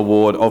final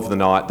award of the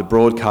night, the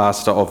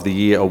Broadcaster of the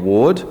Year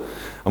Award.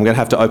 I'm going to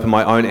have to open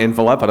my own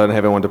envelope. I don't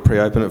have anyone to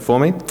pre-open it for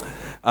me.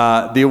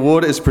 The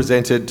award is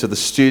presented to the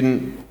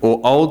student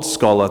or old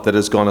scholar that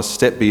has gone a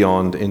step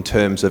beyond in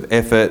terms of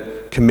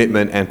effort,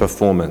 commitment and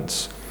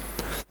performance.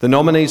 The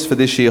nominees for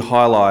this year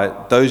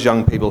highlight those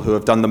young people who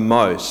have done the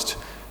most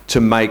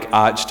to make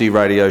ArchD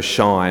Radio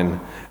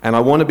shine. And I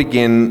want to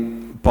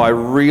begin by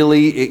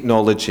really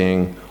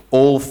acknowledging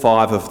all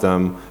 5 of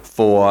them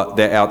for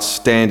their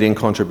outstanding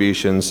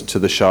contributions to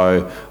the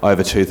show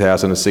over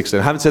 2016.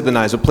 I haven't said the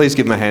names, but please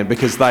give them a hand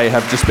because they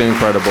have just been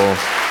incredible.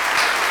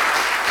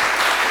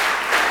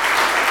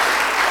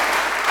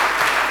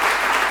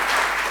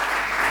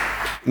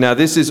 Now,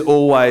 this is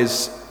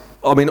always,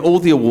 I mean, all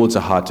the awards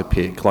are hard to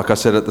pick, like I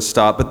said at the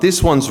start, but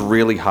this one's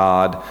really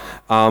hard,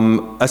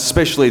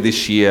 especially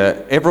this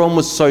year. Everyone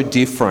was so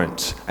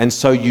different and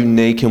so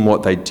unique in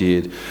what they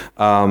did.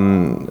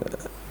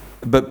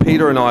 But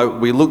Peter and I,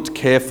 we looked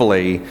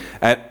carefully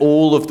at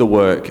all of the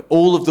work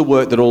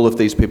that all of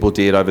these people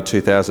did over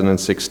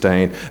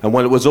 2016. And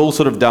when it was all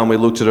sort of done, we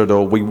looked at it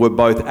all. We were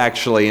both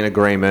actually in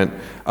agreement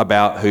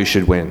about who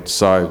should win.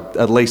 So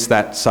at least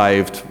that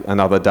saved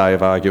another day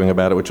of arguing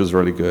about it, which was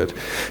really good.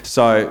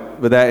 So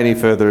without any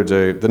further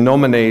ado, the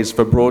nominees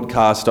for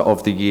Broadcaster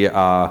of the Year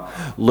are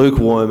Luke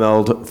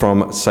Wormeld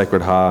from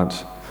Sacred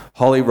Heart,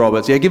 Holly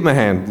Roberts. Yeah, give him a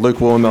hand. Luke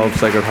Wormeld,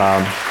 Sacred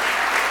Heart.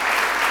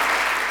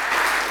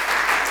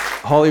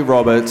 Holly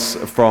Roberts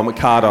from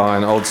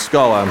Cardine, Old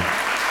Scholar.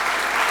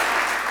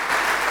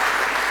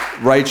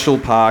 Rachel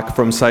Park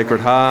from Sacred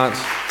Heart.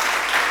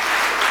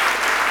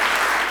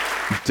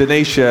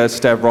 Denisha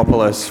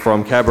Stavropoulos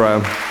from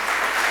Cabra.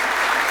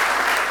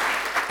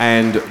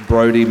 And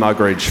Brodie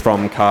Muggeridge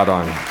from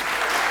Cardine.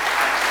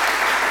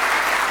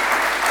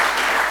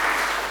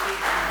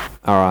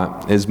 All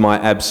right, it is my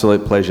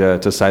absolute pleasure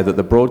to say that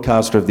the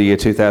Broadcaster of the Year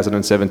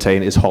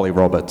 2017 is Holly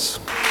Roberts.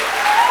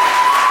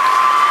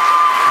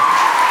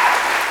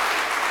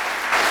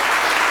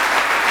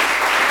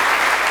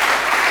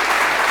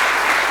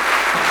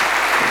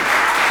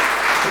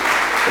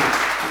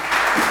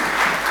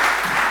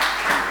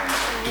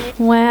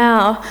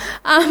 Wow.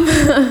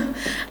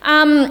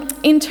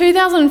 In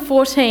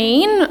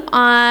 2014,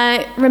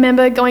 I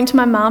remember going to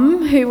my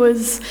mum, who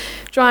was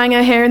drying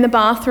her hair in the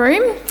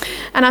bathroom,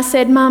 and I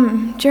said,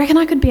 "Mum, do you reckon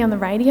I could be on the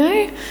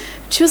radio?"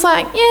 She was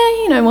like, "Yeah,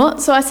 you know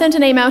what." So I sent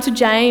an email to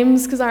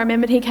James, because I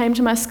remembered he came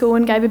to my school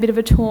and gave a bit of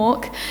a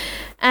talk.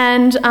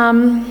 And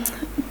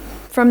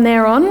from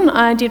there on,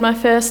 I did my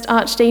first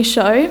ArchD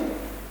show.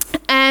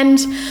 And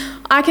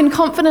I can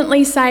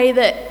confidently say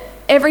that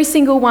every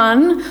single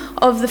one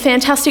of the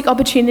fantastic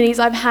opportunities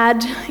I've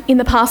had in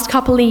the past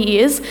couple of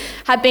years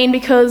have been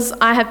because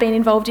I have been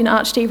involved in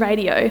ArchD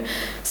Radio.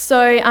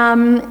 So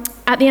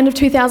at the end of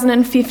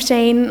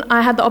 2015,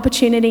 I had the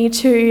opportunity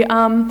to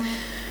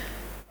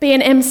be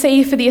an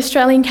MC for the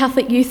Australian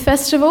Catholic Youth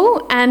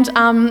Festival, and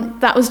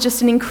that was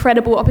just an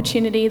incredible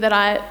opportunity that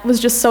I was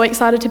just so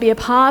excited to be a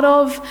part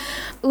of.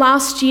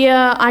 Last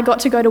year, I got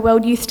to go to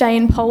World Youth Day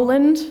in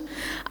Poland,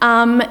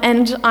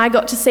 and I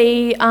got to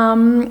see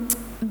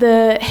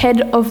the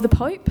head of the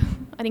Pope.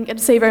 I didn't get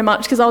to see very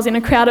much because I was in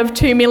a crowd of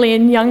 2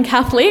 million young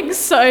Catholics,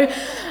 so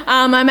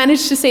I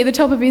managed to see the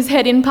top of his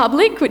head in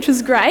public, which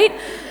was great.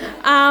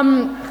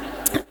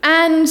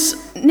 And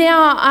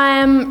now I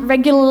am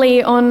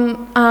regularly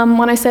on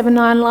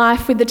 107.9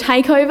 Life with The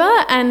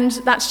Takeover, and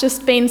that's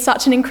just been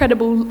such an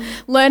incredible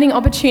learning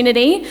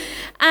opportunity.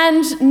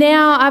 And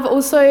now I've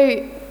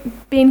also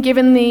been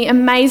given the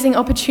amazing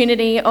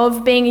opportunity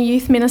of being a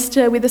youth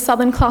minister with the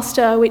Southern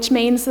Cluster, which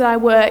means that I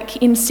work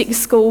in 6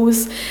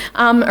 schools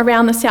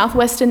around the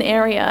southwestern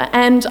area.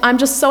 And I'm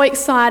just so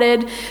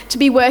excited to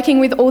be working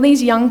with all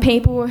these young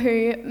people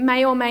who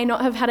may or may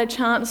not have had a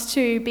chance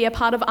to be a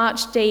part of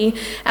ArchD.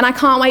 And I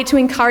can't wait to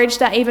encourage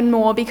that even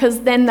more,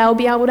 because then they'll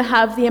be able to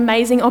have the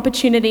amazing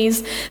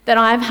opportunities that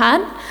I've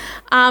had.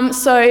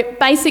 So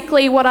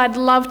basically what I'd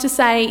love to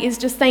say is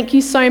just thank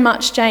you so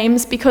much,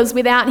 James, because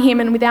without him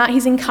and without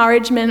his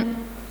encouragement,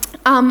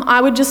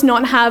 I would just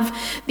not have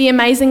the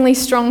amazingly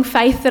strong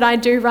faith that I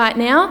do right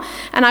now,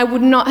 and I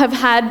would not have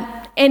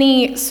had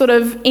any sort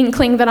of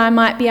inkling that I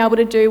might be able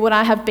to do what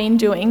I have been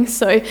doing.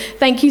 So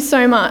thank you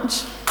so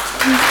much.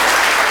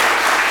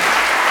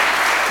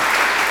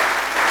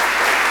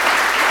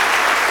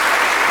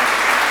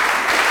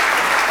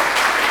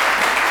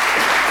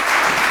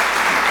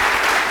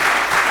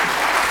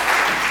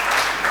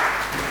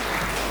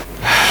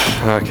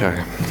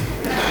 Okay.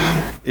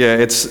 Yeah,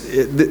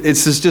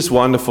 it's just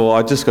wonderful.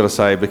 I just got to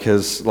say,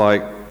 because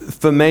like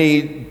for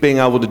me, being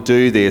able to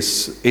do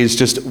this is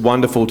just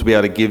wonderful, to be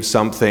able to give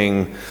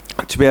something,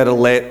 to be able to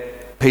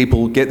let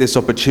people get this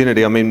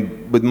opportunity. I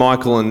mean, with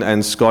Michael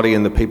and Scotty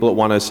and the people at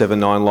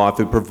 107.9 Live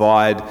who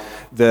provide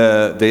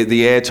the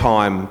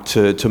airtime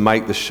to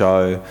make the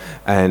show,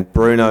 and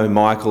Bruno,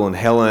 Michael and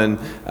Helen,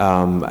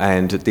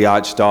 and the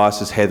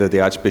Archdiocese, Heather,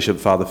 the Archbishop,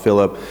 Father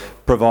Philip,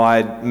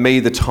 provide me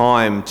the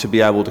time to be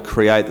able to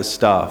create the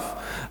stuff.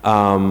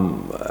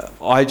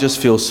 I just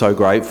feel so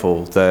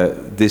grateful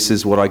that this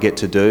is what I get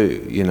to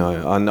do, you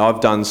know, and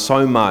I've done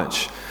so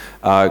much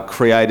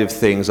creative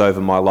things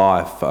over my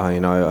life.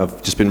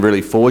 I've just been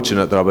really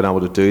fortunate that I've been able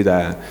to do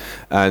that.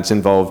 It's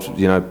involved,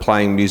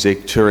 playing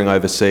music, touring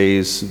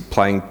overseas,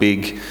 playing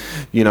big,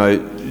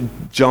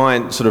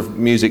 giant sort of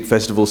music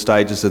festival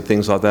stages and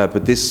things like that.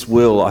 But this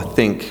I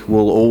think,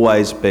 will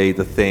always be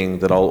the thing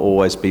that I'll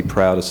always be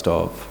proudest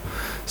of.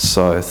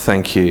 So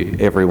thank you,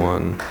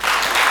 everyone.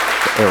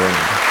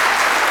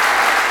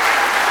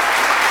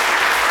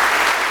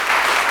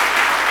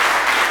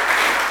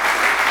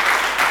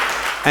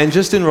 And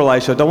just in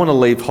relation, I don't want to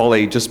leave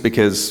Holly just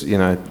because,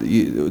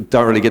 you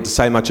don't really get to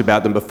say much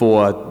about them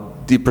before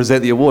you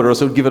present the award, or else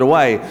we'll give it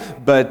away.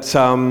 But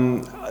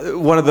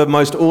one of the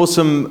most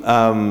awesome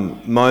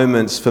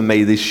moments for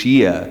me this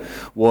year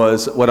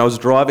was when I was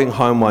driving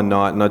home one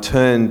night and I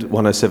turned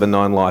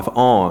 107.9 Live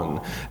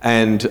on,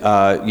 and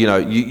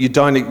you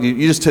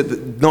just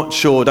not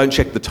sure, don't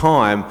check the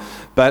time.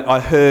 But I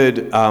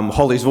heard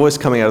Holly's voice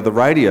coming out of the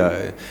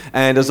radio,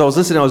 and as I was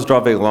listening, I was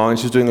driving along, and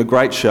she was doing a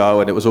great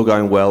show, and it was all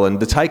going well, and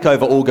the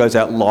takeover all goes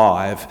out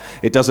live.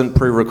 It doesn't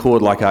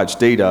pre-record like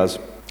ArchD does.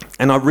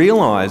 And I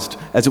realised,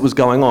 as it was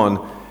going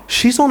on,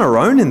 she's on her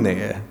own in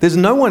there. There's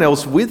no one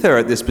else with her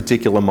at this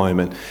particular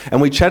moment.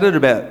 And we chatted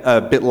about a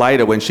bit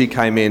later when she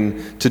came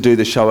in to do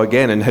the show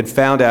again, and had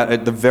found out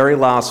at the very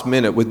last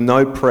minute, with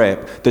no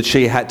prep, that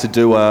she had to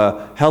do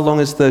how long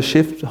is the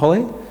shift,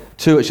 Holly?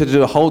 She had to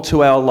do a whole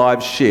 2-hour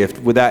live shift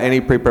without any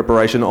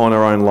pre-preparation on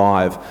her own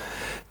live.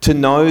 To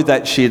know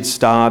that she had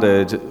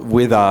started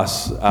with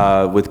us,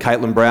 with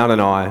Caitlin Brown and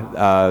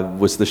I,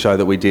 was the show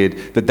that we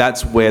did,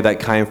 that's where that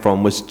came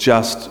from, was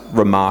just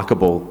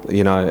remarkable.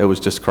 It was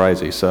just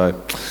crazy. So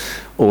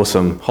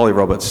awesome. Holly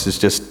Roberts has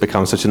just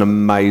become such an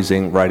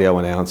amazing radio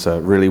announcer,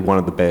 really one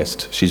of the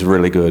best. She's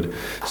really good.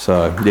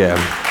 So, yeah.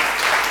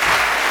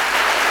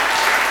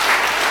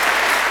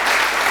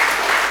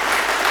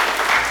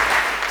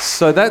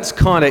 So that's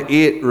kind of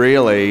it,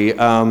 really.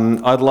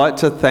 I'd like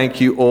to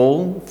thank you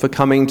all for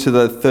coming to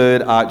the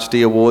third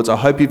ArchD Awards. I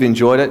hope you've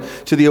enjoyed it.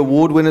 To the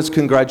award winners,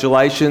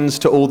 congratulations.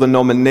 To all the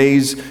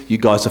nominees, you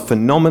guys are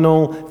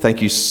phenomenal.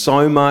 Thank you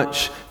so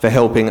much for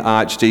helping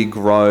ArchD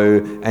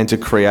grow and to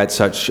create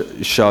such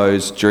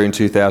shows during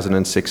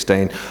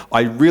 2016.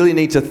 I really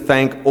need to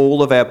thank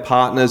all of our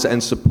partners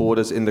and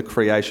supporters in the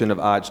creation of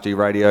ArchD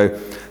Radio: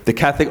 the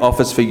Catholic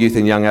Office for Youth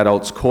and Young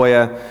Adults,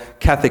 COYA,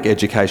 Catholic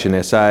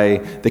Education SA,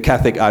 the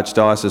Catholic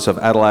Archdiocese of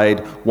Adelaide,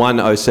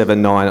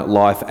 107.9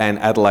 Life and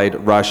Adelaide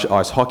Rush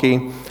Ice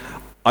Hockey.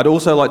 I'd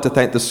also like to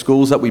thank the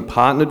schools that we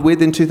partnered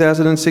with in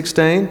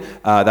 2016.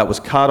 That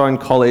was Cardine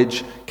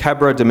College,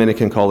 Cabra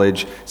Dominican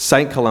College,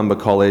 St Columba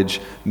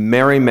College,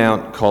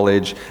 Marymount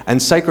College,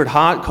 and Sacred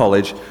Heart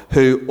College,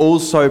 who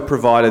also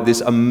provided this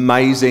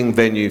amazing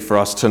venue for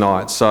us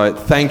tonight. So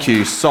thank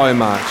you so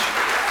much.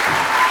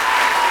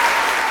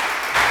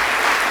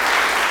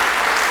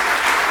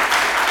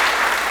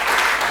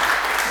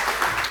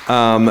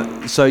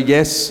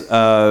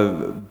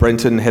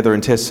 Brenton, Heather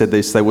and Tess said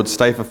this, they would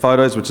stay for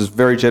photos, which is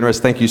very generous.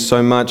 Thank you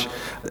so much.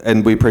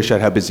 And we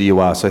appreciate how busy you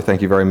are, so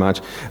thank you very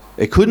much.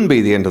 It couldn't be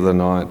the end of the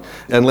night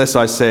unless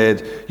I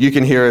said, you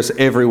can hear us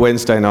every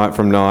Wednesday night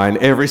from 9,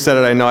 every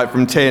Saturday night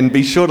from 10.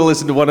 Be sure to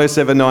listen to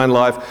 107.9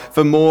 Live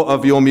for more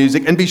of your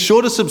music, and be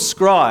sure to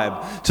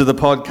subscribe to the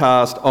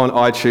podcast on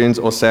iTunes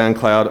or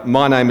SoundCloud.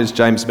 My name is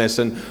James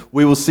Messon.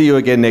 We will see you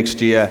again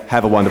next year.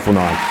 Have a wonderful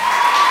night.